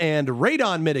repair, and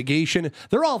radon mitigation.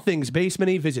 They're all things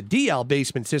basement-y. Visit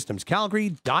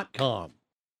dlbasementsystemscalgary.com.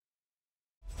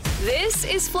 This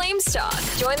is Flames Talk.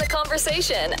 Join the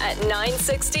conversation at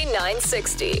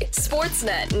 960-960.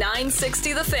 Sportsnet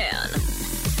 960 The Fan.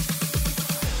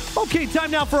 Okay,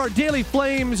 time now for our Daily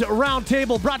Flames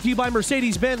Roundtable, brought to you by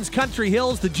Mercedes-Benz Country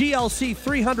Hills. The GLC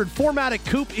 300 4MATIC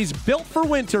Coupe is built for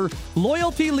winter.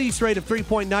 Loyalty lease rate of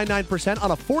 3.99%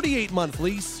 on a 48-month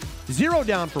lease. 0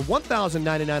 down for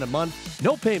 $1,099 a month.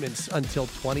 No payments until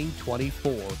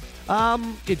 2024.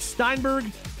 It's Steinberg,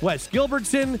 Wes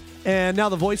Gilbertson, and now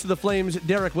the voice of the Flames,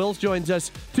 Derek Wills, joins us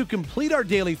to complete our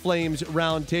Daily Flames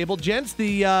Roundtable. Gents,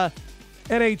 the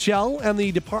NHL and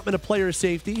the Department of Player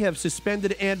Safety have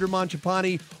suspended Andrew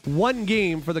Mangiapane 1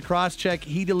 game for the cross-check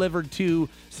he delivered to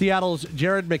Seattle's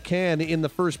Jared McCann in the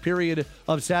first period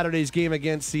of Saturday's game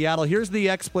against Seattle. Here's the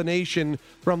explanation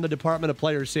from the Department of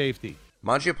Player Safety.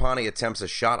 Mangiapane attempts a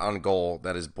shot on goal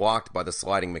that is blocked by the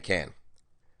sliding McCann.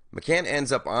 McCann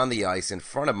ends up on the ice in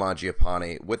front of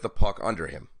Mangiapane with the puck under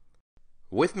him.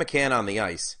 With McCann on the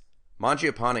ice,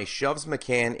 Mangiapane shoves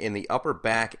McCann in the upper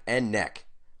back and neck,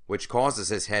 which causes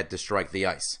his head to strike the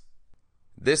ice.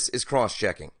 This is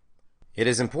cross-checking. It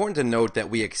is important to note that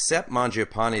we accept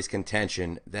Mangiapane's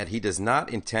contention that he does not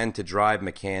intend to drive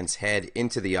McCann's head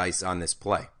into the ice on this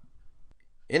play.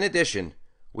 In addition,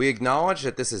 we acknowledge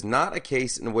that this is not a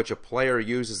case in which a player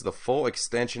uses the full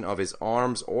extension of his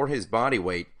arms or his body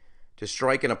weight to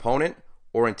strike an opponent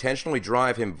or intentionally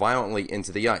drive him violently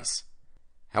into the ice.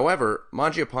 However,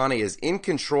 Mangiapane is in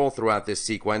control throughout this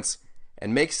sequence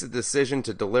and makes the decision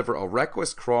to deliver a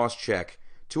reckless cross-check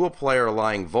to a player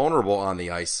lying vulnerable on the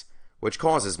ice, which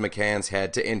causes McCann's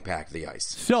head to impact the ice.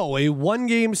 So, a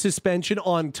 1-game suspension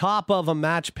on top of a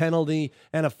match penalty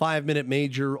and a 5-minute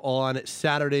major on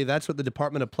Saturday. That's what the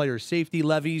Department of Player Safety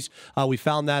levies. We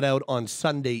found that out on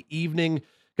Sunday evening.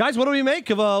 Guys, what do we make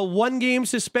of a 1-game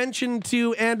suspension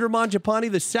to Andrew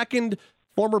Mangiapane, the second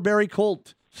former Barrie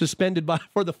Colt suspended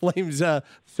for the Flames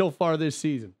so far this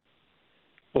season?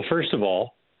 Well, first of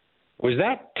all, was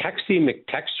that Texie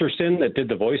McTexterson that did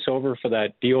the voiceover for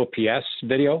that DOPS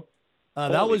video?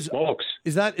 That was smokes.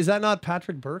 Is that not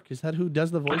Patrick Burke? Is that who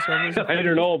does the voiceovers? I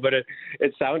don't know, but it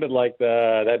sounded like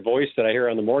that voice that I hear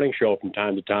on the morning show from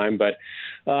time to time. But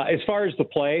as far as the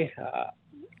play,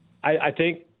 I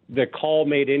think the call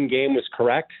made in game was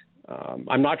correct.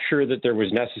 I'm not sure that there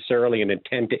was necessarily an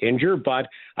intent to injure, but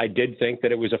I did think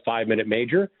that it was a 5-minute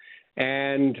major.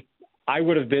 And I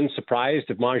would have been surprised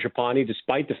if Mangiapane,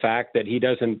 despite the fact that he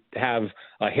doesn't have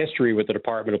a history with the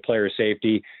Department of Player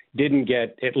Safety, didn't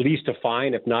get at least a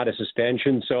fine, if not a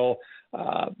suspension. So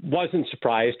wasn't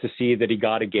surprised to see that he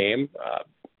got a game.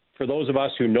 For those of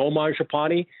us who know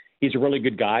Mangiapane, he's a really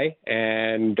good guy.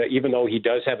 And even though he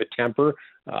does have a temper,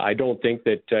 I don't think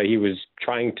that he was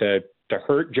trying to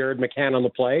hurt Jared McCann on the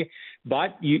play.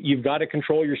 But you've got to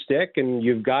control your stick and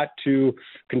you've got to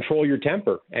control your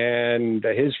temper. And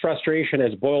his frustration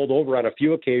has boiled over on a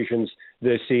few occasions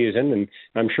this season. And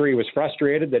I'm sure he was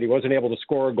frustrated that he wasn't able to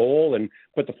score a goal and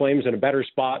put the Flames in a better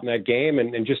spot in that game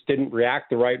and just didn't react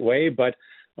the right way. But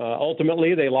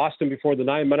ultimately, they lost him before the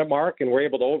 9-minute mark and were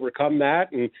able to overcome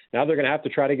that. And now they're going to have to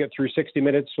try to get through 60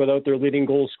 minutes without their leading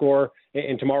goal scorer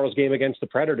in tomorrow's game against the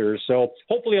Predators. So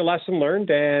hopefully a lesson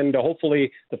learned, and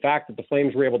hopefully the fact that the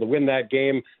Flames were able to win that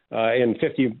game in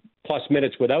 50-plus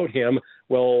minutes without him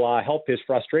will help his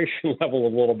frustration level a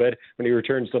little bit when he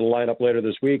returns to the lineup later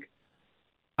this week.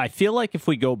 I feel like if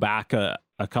we go back a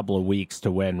couple of weeks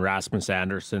to when Rasmus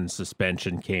Andersson's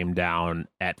suspension came down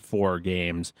at 4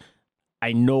 games,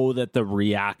 I know that the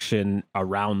reaction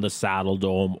around the Saddle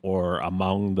Dome or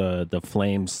among the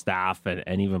Flames staff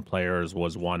and even players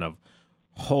was one of,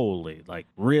 holy, like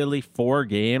really 4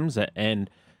 games? And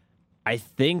I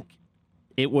think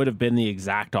it would have been the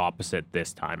exact opposite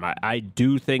this time. I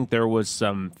do think there was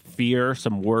some fear,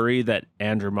 some worry that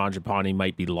Andrew Mangiapane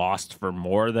might be lost for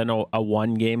more than a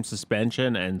 1-game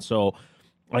suspension. And so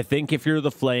I think if you're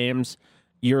the Flames,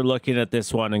 you're looking at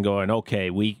this one and going,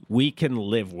 okay, we can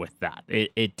live with that.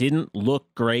 It didn't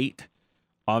look great,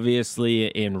 obviously,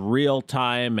 in real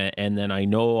time. And then I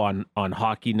know on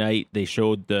Hockey Night, they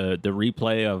showed the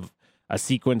replay of a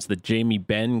sequence that Jamie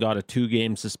Benn got a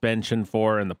 2-game suspension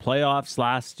for in the playoffs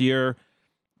last year.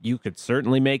 You could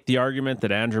certainly make the argument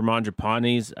that Andrew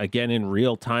Mangiapane's, again, in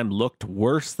real time, looked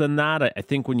worse than that. I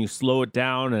think when you slow it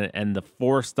down and the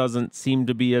force doesn't seem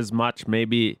to be as much,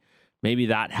 maybe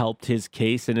that helped his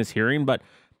case in his hearing, but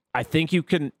I think you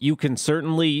can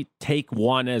certainly take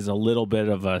one as a little bit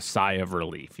of a sigh of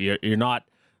relief. You're not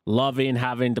loving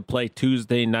having to play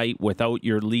Tuesday night without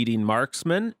your leading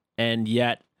marksman, and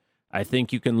yet I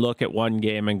think you can look at one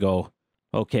game and go,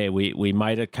 okay, we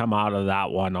might have come out of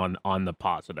that one on the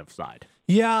positive side.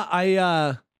 Yeah,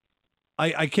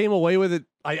 I came away with it.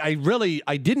 I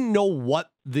didn't know what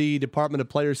the Department of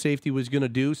Player Safety was going to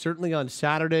do. Certainly on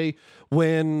Saturday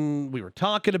when we were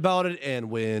talking about it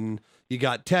and when you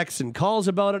got texts and calls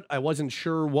about it, I wasn't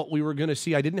sure what we were going to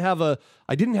see. I didn't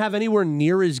have anywhere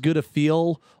near as good a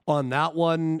feel on that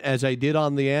one as I did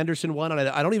on the Anderson one. And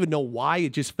I don't even know why.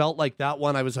 It just felt like that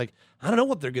one. I was like, I don't know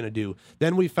what they're going to do.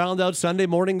 Then we found out Sunday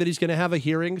morning that he's going to have a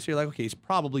hearing. So you're like, okay, he's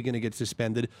probably going to get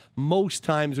suspended. Most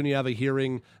times when you have a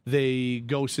hearing, they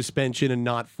go suspension and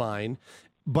not fine.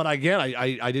 But again,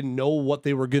 I didn't know what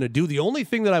they were going to do. The only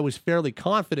thing that I was fairly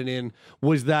confident in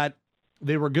was that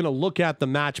they were going to look at the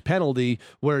match penalty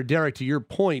where, Derek, to your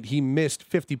point, he missed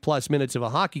 50-plus minutes of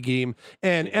a hockey game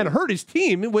and hurt his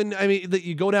team. That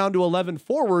you go down to 11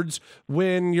 forwards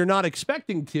when you're not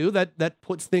expecting to, that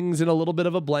puts things in a little bit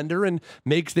of a blender and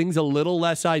makes things a little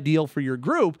less ideal for your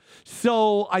group.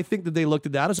 So I think that they looked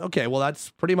at that as, okay, well,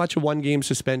 that's pretty much a 1-game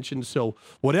suspension. So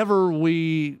whatever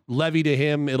we levy to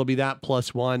him, it'll be that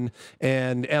 +1.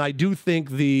 And I do think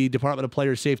the Department of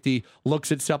Player Safety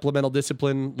looks at supplemental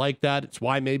discipline like that. It's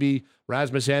why maybe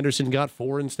Rasmus Andersson got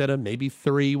 4 instead of maybe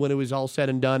 3 when it was all said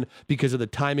and done because of the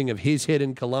timing of his hit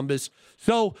in Columbus.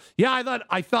 So yeah,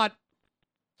 I thought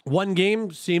 1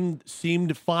 game seemed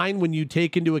fine when you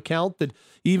take into account that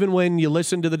even when you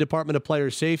listen to the Department of Player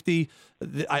Safety,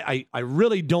 I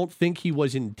really don't think he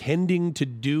was intending to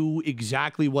do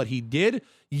exactly what he did,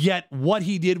 yet what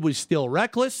he did was still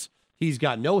reckless. He's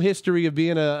got no history of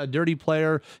being a dirty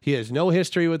player. He has no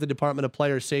history with the Department of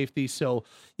Player Safety. So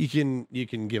you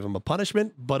can give him a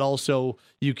punishment, but also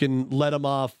you can let him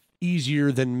off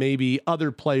easier than maybe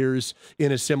other players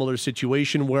in a similar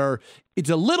situation where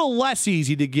it's a little less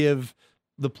easy to give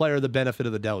the player the benefit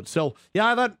of the doubt. So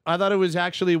yeah, I thought it was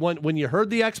actually when you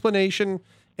heard the explanation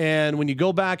and when you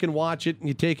go back and watch it and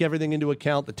you take everything into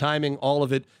account, the timing, all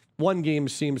of it, 1 game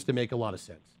seems to make a lot of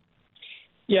sense.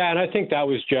 Yeah, and I think that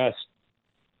was just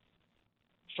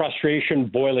frustration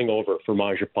boiling over for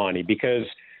Mangiapane because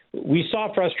we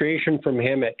saw frustration from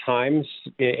him at times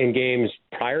in games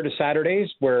prior to Saturdays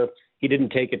where he didn't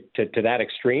take it to that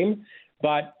extreme.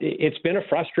 But it's been a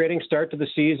frustrating start to the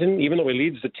season, even though he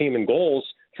leads the team in goals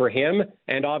for him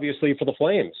and obviously for the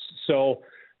Flames. So,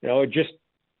 just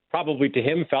probably to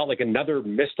him felt like another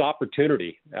missed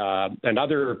opportunity,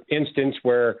 another instance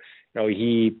where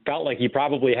he felt like he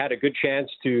probably had a good chance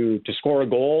to score a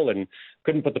goal and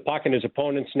couldn't put the puck in his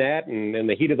opponent's net, and in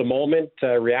the heat of the moment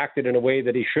reacted in a way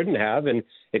that he shouldn't have, and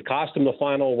it cost him the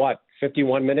final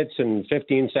 51 minutes and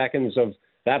 15 seconds of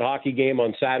that hockey game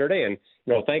on Saturday. And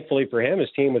thankfully for him, his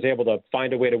team was able to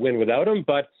find a way to win without him.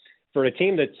 But for a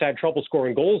team that's had trouble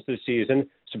scoring goals this season,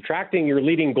 subtracting your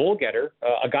leading goal getter,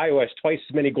 a guy who has twice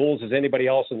as many goals as anybody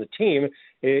else on the team,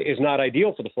 is not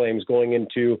ideal for the Flames going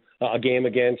into a game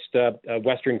against a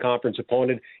Western Conference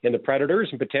opponent in the Predators,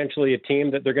 and potentially a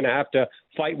team that they're going to have to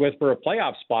fight with for a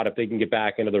playoff spot if they can get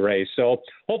back into the race. So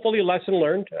hopefully a lesson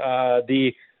learned.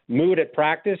 The mood at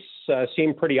practice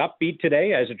seemed pretty upbeat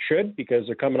today, as it should, because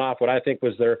they're coming off what I think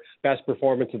was their best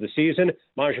performance of the season.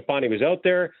 Mangiapane was out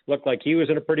there, looked like he was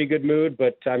in a pretty good mood,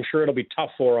 but I'm sure it'll be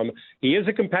tough for him. He is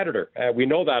a competitor. We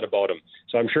know that about him.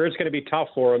 So I'm sure it's going to be tough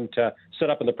for him to sit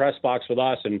up in the press box with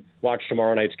us and watch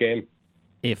tomorrow night's game.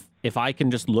 If I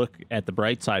can just look at the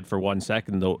bright side for 1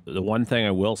 second, the one thing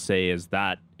I will say is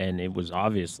that, and it was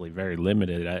obviously very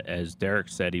limited, as Derek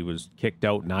said, he was kicked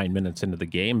out 9 minutes into the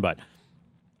game, but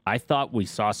I thought we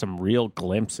saw some real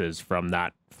glimpses from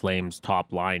that Flames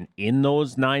top line in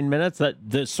those 9 minutes, that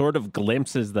the sort of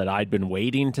glimpses that I'd been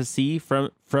waiting to see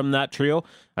from that trio.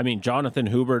 I mean, Jonathan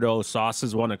Huberdeau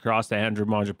sauces one across to Andrew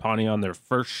Mangiapane on their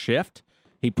first shift.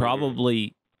 He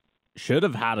probably should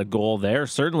have had a goal there,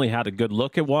 certainly had a good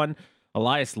look at one.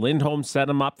 Elias Lindholm set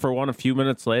him up for one a few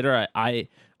minutes later. I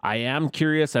am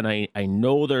curious, and I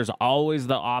know there's always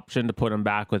the option to put him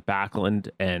back with Backlund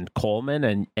and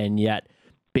Coleman, and yet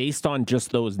based on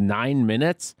just those 9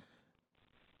 minutes,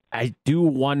 I do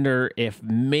wonder if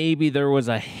maybe there was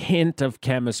a hint of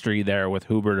chemistry there with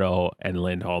Huberdeau and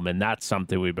Lindholm, and that's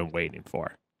something we've been waiting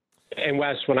for. And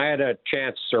Wes, when I had a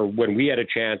chance, or when we had a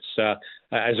chance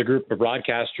as a group of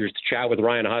broadcasters to chat with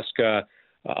Ryan Huska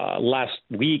last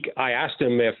week, I asked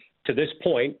him if, to this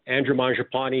point, Andrew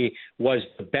Mangiapane was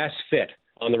the best fit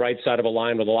on the right side of a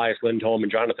line with Elias Lindholm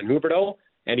and Jonathan Huberdeau,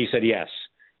 and he said yes.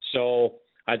 So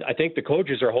I think the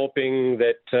coaches are hoping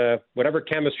that whatever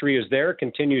chemistry is there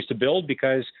continues to build,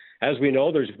 because, as we know,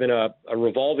 there's been a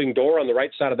revolving door on the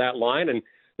right side of that line, and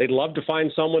they'd love to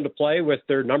find someone to play with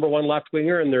their number one left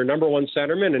winger and their number one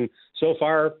centerman. And so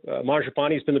far,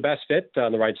 Mangiapane's been the best fit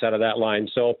on the right side of that line.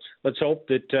 So let's hope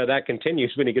that that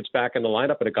continues when he gets back in the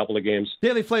lineup in a couple of games.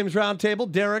 Daily Flames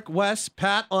Roundtable, Derek, Wes,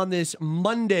 Pat on this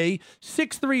Monday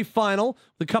 6-3 final.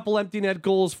 The couple empty net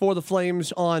goals for the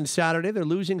Flames on Saturday. Their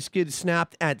losing skid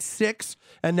snapped at 6,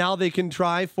 and now they can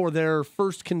try for their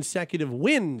first consecutive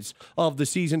wins of the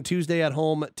season Tuesday at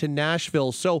home to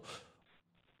Nashville. So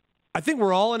I think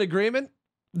we're all in agreement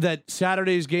that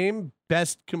Saturday's game,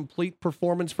 best complete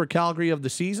performance for Calgary of the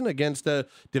season against a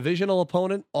divisional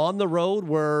opponent on the road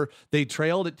where they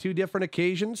trailed at 2 different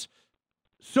occasions.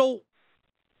 So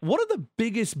what are the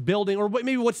biggest building, or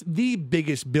maybe what's the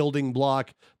biggest building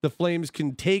block the Flames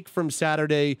can take from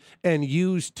Saturday and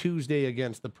use Tuesday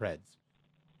against the Preds?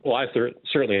 Well, I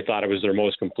certainly thought it was their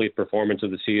most complete performance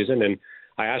of the season, and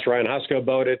I asked Ryan Huska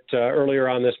about it earlier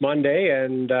on this Monday,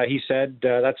 and he said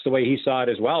that's the way he saw it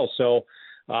as well. So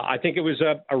I think it was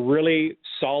a really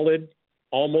solid,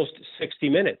 almost 60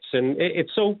 minutes. And it's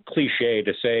so cliche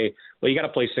to say, well, you got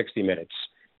to play 60 minutes.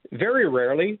 Very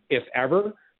rarely, if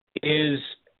ever, is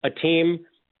a team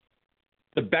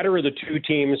the better of the two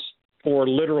teams for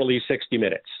literally 60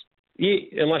 minutes,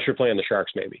 unless you're playing the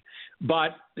Sharks maybe.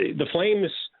 But the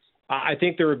Flames, I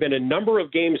think there have been a number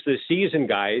of games this season,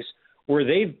 guys, where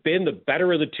they've been the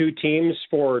better of the two teams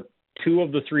for 2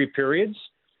 of the 3 periods,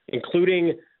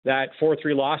 including that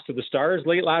 4-3 loss to the Stars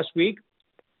late last week,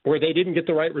 where they didn't get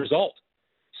the right result.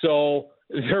 So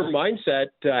their mindset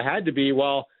had to be,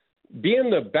 well,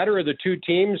 being the better of the two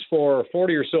teams for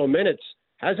 40 or so minutes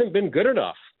hasn't been good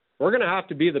enough. We're going to have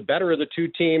to be the better of the two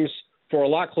teams for a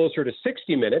lot closer to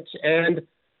 60 minutes, and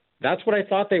that's what I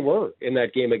thought they were in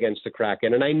that game against the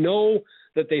Kraken. And I know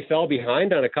that they fell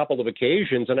behind on a couple of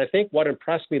occasions. And I think what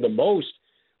impressed me the most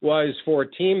was for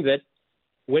a team that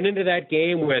went into that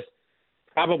game with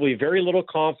probably very little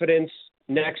confidence,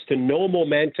 next to no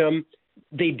momentum.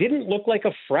 They didn't look like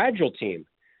a fragile team.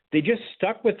 They just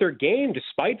stuck with their game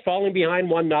despite falling behind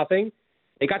 1-0.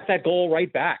 They got that goal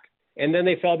right back. And then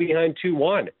they fell behind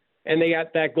 2-1. And they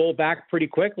got that goal back pretty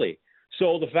quickly.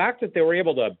 So the fact that they were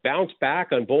able to bounce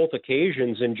back on both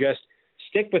occasions and just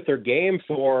stick with their game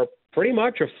for pretty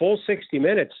much a full 60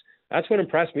 minutes, that's what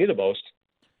impressed me the most.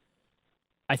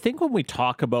 I think when we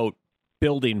talk about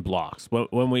building blocks,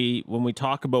 when we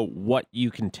talk about what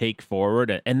you can take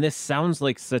forward, and this sounds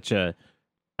like such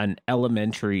an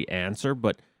elementary answer,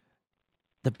 but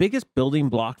the biggest building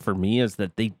block for me is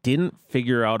that they didn't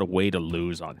figure out a way to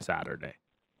lose on Saturday.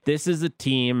 This is a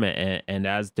team, and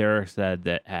as Derek said,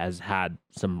 that has had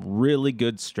some really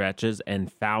good stretches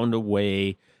and found a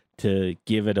way to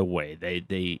give it away.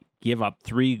 They give up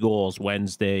 3 goals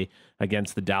Wednesday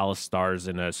against the Dallas Stars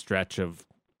in a stretch of,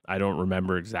 I don't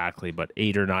remember exactly, but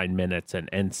 8 or 9 minutes,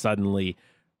 and suddenly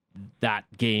that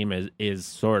game is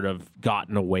sort of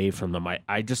gotten away from them.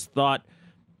 I just thought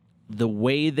the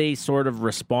way they sort of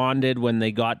responded when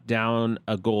they got down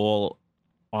a goal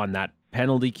on that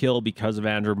penalty kill because of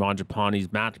Andrew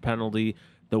Mangiapane's match penalty,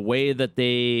 the way that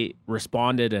they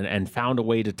responded and found a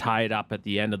way to tie it up at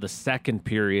the end of the second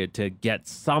period to get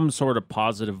some sort of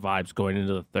positive vibes going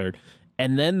into the third,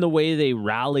 and then the way they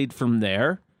rallied from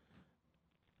there,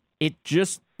 it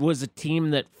just was a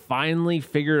team that finally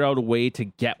figured out a way to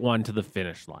get one to the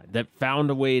finish line, that found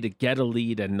a way to get a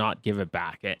lead and not give it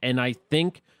back. And I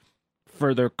think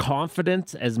for their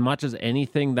confidence, as much as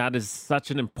anything, that is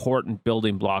such an important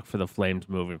building block for the Flames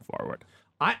moving forward.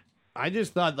 I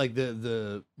just thought like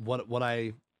first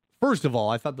of all,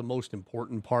 I thought the most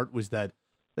important part was that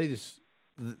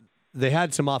they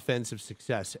had some offensive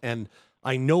success. And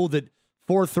I know that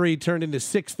 4-3 turned into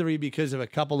 6-3 because of a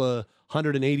couple of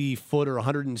 180-foot or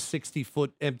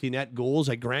 160-foot empty net goals.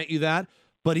 I grant you that.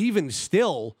 But even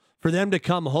still, for them to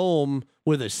come home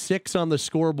with a 6 on the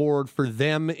scoreboard for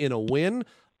them in a win,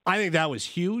 I think that was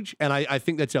huge. And I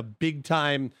think that's a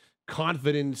big-time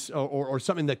confidence or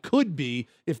something that could be,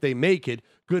 if they make it,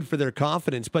 good for their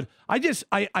confidence. But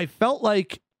I felt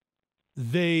like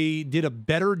they did a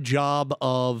better job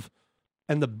of,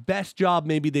 and the best job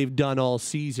maybe they've done all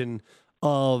season,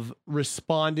 of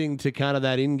responding to kind of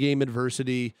that in-game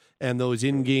adversity and those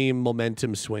in-game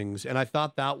momentum swings. And I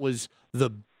thought that was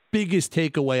the biggest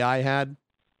takeaway I had,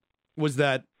 was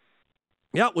that,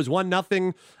 it was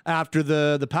 1-0 after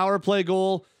the power play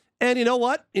goal. And you know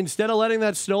what? Instead of letting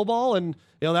that snowball, and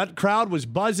that crowd was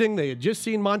buzzing. They had just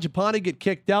seen Mangiapane get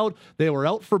kicked out. They were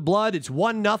out for blood. It's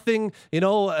 1-0.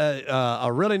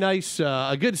 A really nice,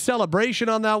 a good celebration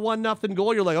on that 1-0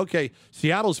 goal. You're like, okay,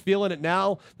 Seattle's feeling it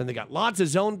now. Then they got lots of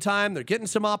zone time. They're getting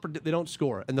some opportunity. They don't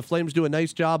score, and the Flames do a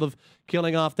nice job of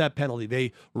killing off that penalty.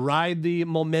 They ride the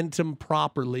momentum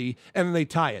properly, and then they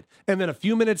tie it. And then a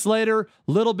few minutes later,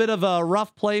 little bit of a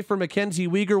rough play for Mackenzie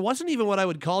Weegar. Wasn't even what I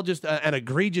would call just an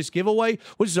egregious giveaway,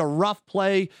 which is a rough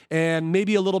play and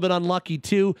maybe a little bit unlucky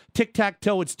too.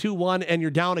 Tic-tac-toe, it's 2-1, and you're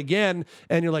down again,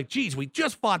 and you're like, geez, we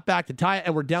just fought back to tie it,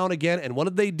 and we're down again. And what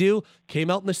did they do? Came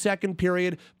out in the second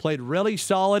period, played really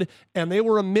solid, and they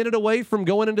were a minute away from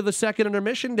going into the second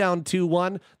intermission down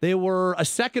 2-1. They were a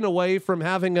second away from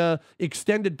having a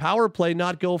extended power play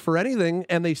not go for anything,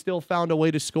 and they still found a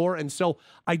way to score. And so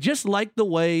I just like the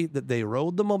way that they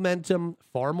rode the momentum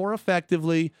far more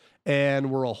effectively,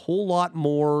 and were a whole lot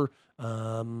more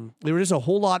they were just a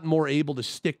whole lot more able to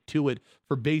stick to it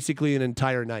for basically an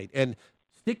entire night. And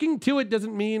sticking to it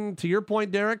doesn't mean, to your point,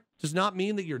 Derek, does not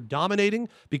mean that you're dominating,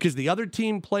 because the other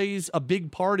team plays a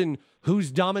big part in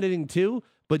who's dominating too.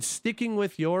 But sticking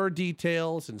with your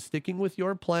details and sticking with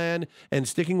your plan and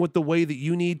sticking with the way that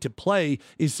you need to play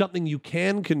is something you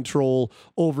can control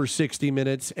over 60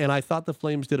 minutes. And I thought the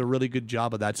Flames did a really good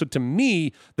job of that. So to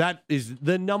me, that is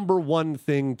the number one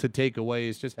thing to take away,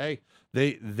 is just, hey,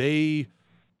 they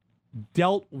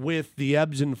dealt with the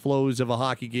ebbs and flows of a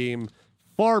hockey game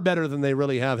far better than they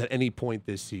really have at any point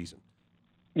this season.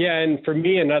 Yeah, and for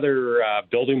me, another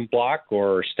building block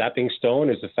or stepping stone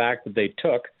is the fact that they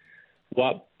took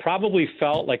what probably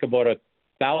felt like about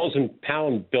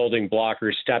 1,000-pound building block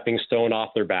or stepping stone off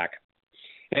their back.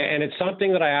 And it's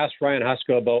something that I asked Ryan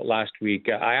Huska about last week.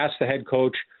 I asked the head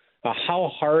coach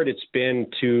how hard it's been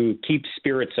to keep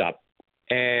spirits up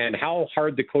and how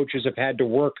hard the coaches have had to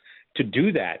work to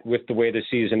do that with the way the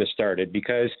season has started.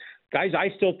 Because, guys,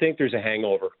 I still think there's a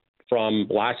hangover from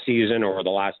last season or the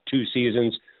last 2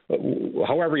 seasons,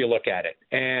 however you look at it.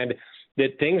 And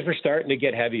that things were starting to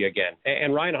get heavy again.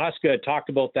 And Ryan Huska talked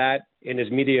about that in his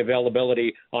media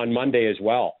availability on Monday as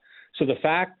well. So the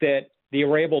fact that they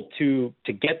were able to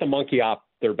get the monkey off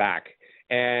their back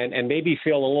and maybe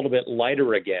feel a little bit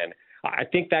lighter again, I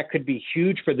think that could be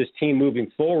huge for this team moving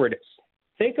forward.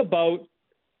 Think about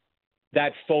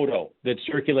that photo that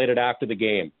circulated after the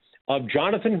game of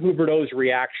Jonathan Huberdeau's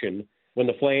reaction when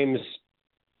the Flames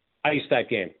iced that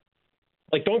game.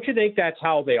 Like, don't you think that's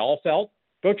how they all felt?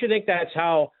 Don't you think that's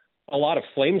how a lot of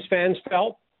Flames fans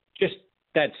felt? Just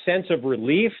that sense of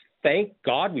relief. Thank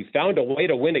God we found a way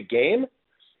to win a game.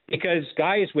 Because,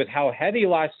 guys, with how heavy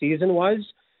last season was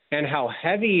and how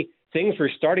heavy things were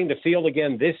starting to feel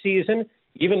again this season,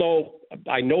 even though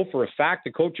I know for a fact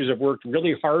the coaches have worked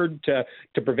really hard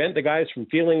to prevent the guys from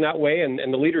feeling that way, and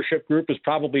the leadership group has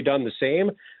probably done the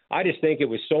same. I just think it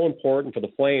was so important for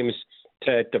the Flames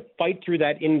to fight through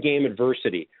that in-game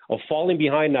adversity, of falling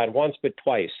behind not once but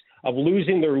twice, of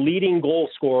losing their leading goal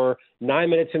scorer 9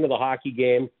 minutes into the hockey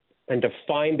game, and to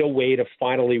find a way to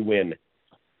finally win.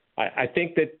 I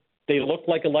think that they looked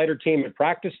like a lighter team in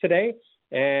practice today,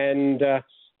 and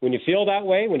when you feel that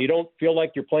way, when you don't feel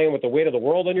like you're playing with the weight of the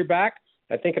world on your back,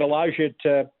 I think it allows you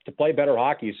to play better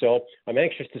hockey. So I'm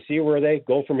anxious to see where they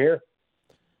go from here.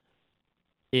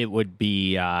 It would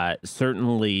be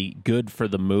certainly good for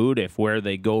the mood if where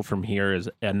they go from here is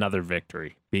another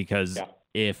victory. Because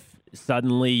if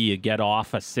suddenly you get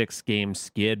off a 6-game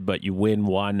skid, but you win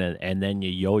one and then you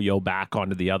yo-yo back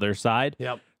onto the other side,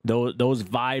 those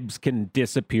vibes can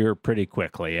disappear pretty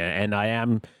quickly. And I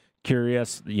am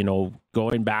curious,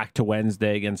 going back to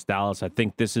Wednesday against Dallas, I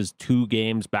think this is 2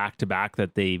 games back-to-back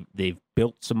that they've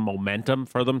built some momentum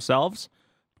for themselves.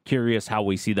 Curious how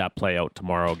we see that play out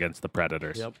tomorrow against the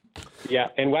Predators. Yeah,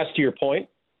 and Wes, to your point,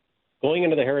 going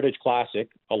into the Heritage Classic,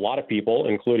 a lot of people,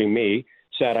 including me,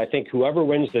 said, I think whoever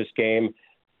wins this game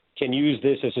can use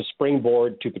this as a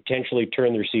springboard to potentially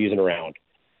turn their season around.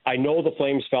 I know the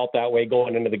Flames felt that way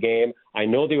going into the game. I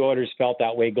know the Oilers felt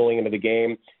that way going into the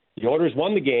game. The Oilers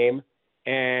won the game,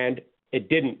 and it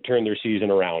didn't turn their season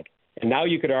around. And now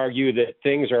you could argue that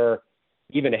things are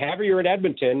even heavier in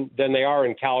Edmonton than they are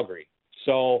in Calgary.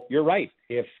 So you're right.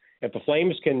 If the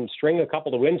Flames can string a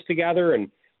couple of wins together and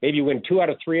maybe win 2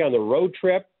 out of 3 on the road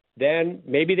trip, then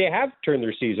maybe they have turned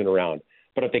their season around.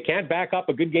 But if they can't back up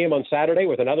a good game on Saturday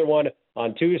with another one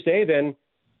on Tuesday, then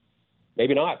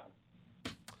maybe not.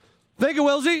 Thank you,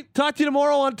 Wilsey. Talk to you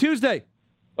tomorrow on Tuesday.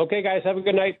 Okay, guys. Have a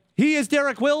good night. He is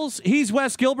Derek Wills. He's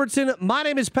Wes Gilbertson. My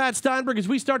name is Pat Steinberg. As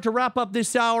we start to wrap up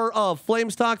this hour of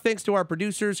Flames Talk, thanks to our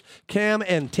producers, Cam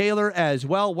and Taylor as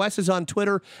well. Wes is on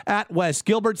Twitter at Wes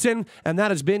Gilbertson. And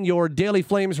that has been your Daily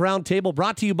Flames Roundtable,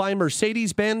 brought to you by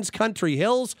Mercedes-Benz Country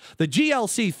Hills. The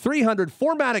GLC 300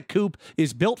 4MATIC Coupe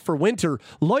is built for winter.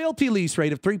 Loyalty lease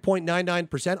rate of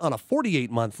 3.99% on a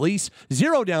 48-month lease.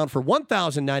 0 down for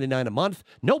 $1,099 a month.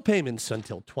 No payments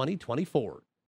until 2024.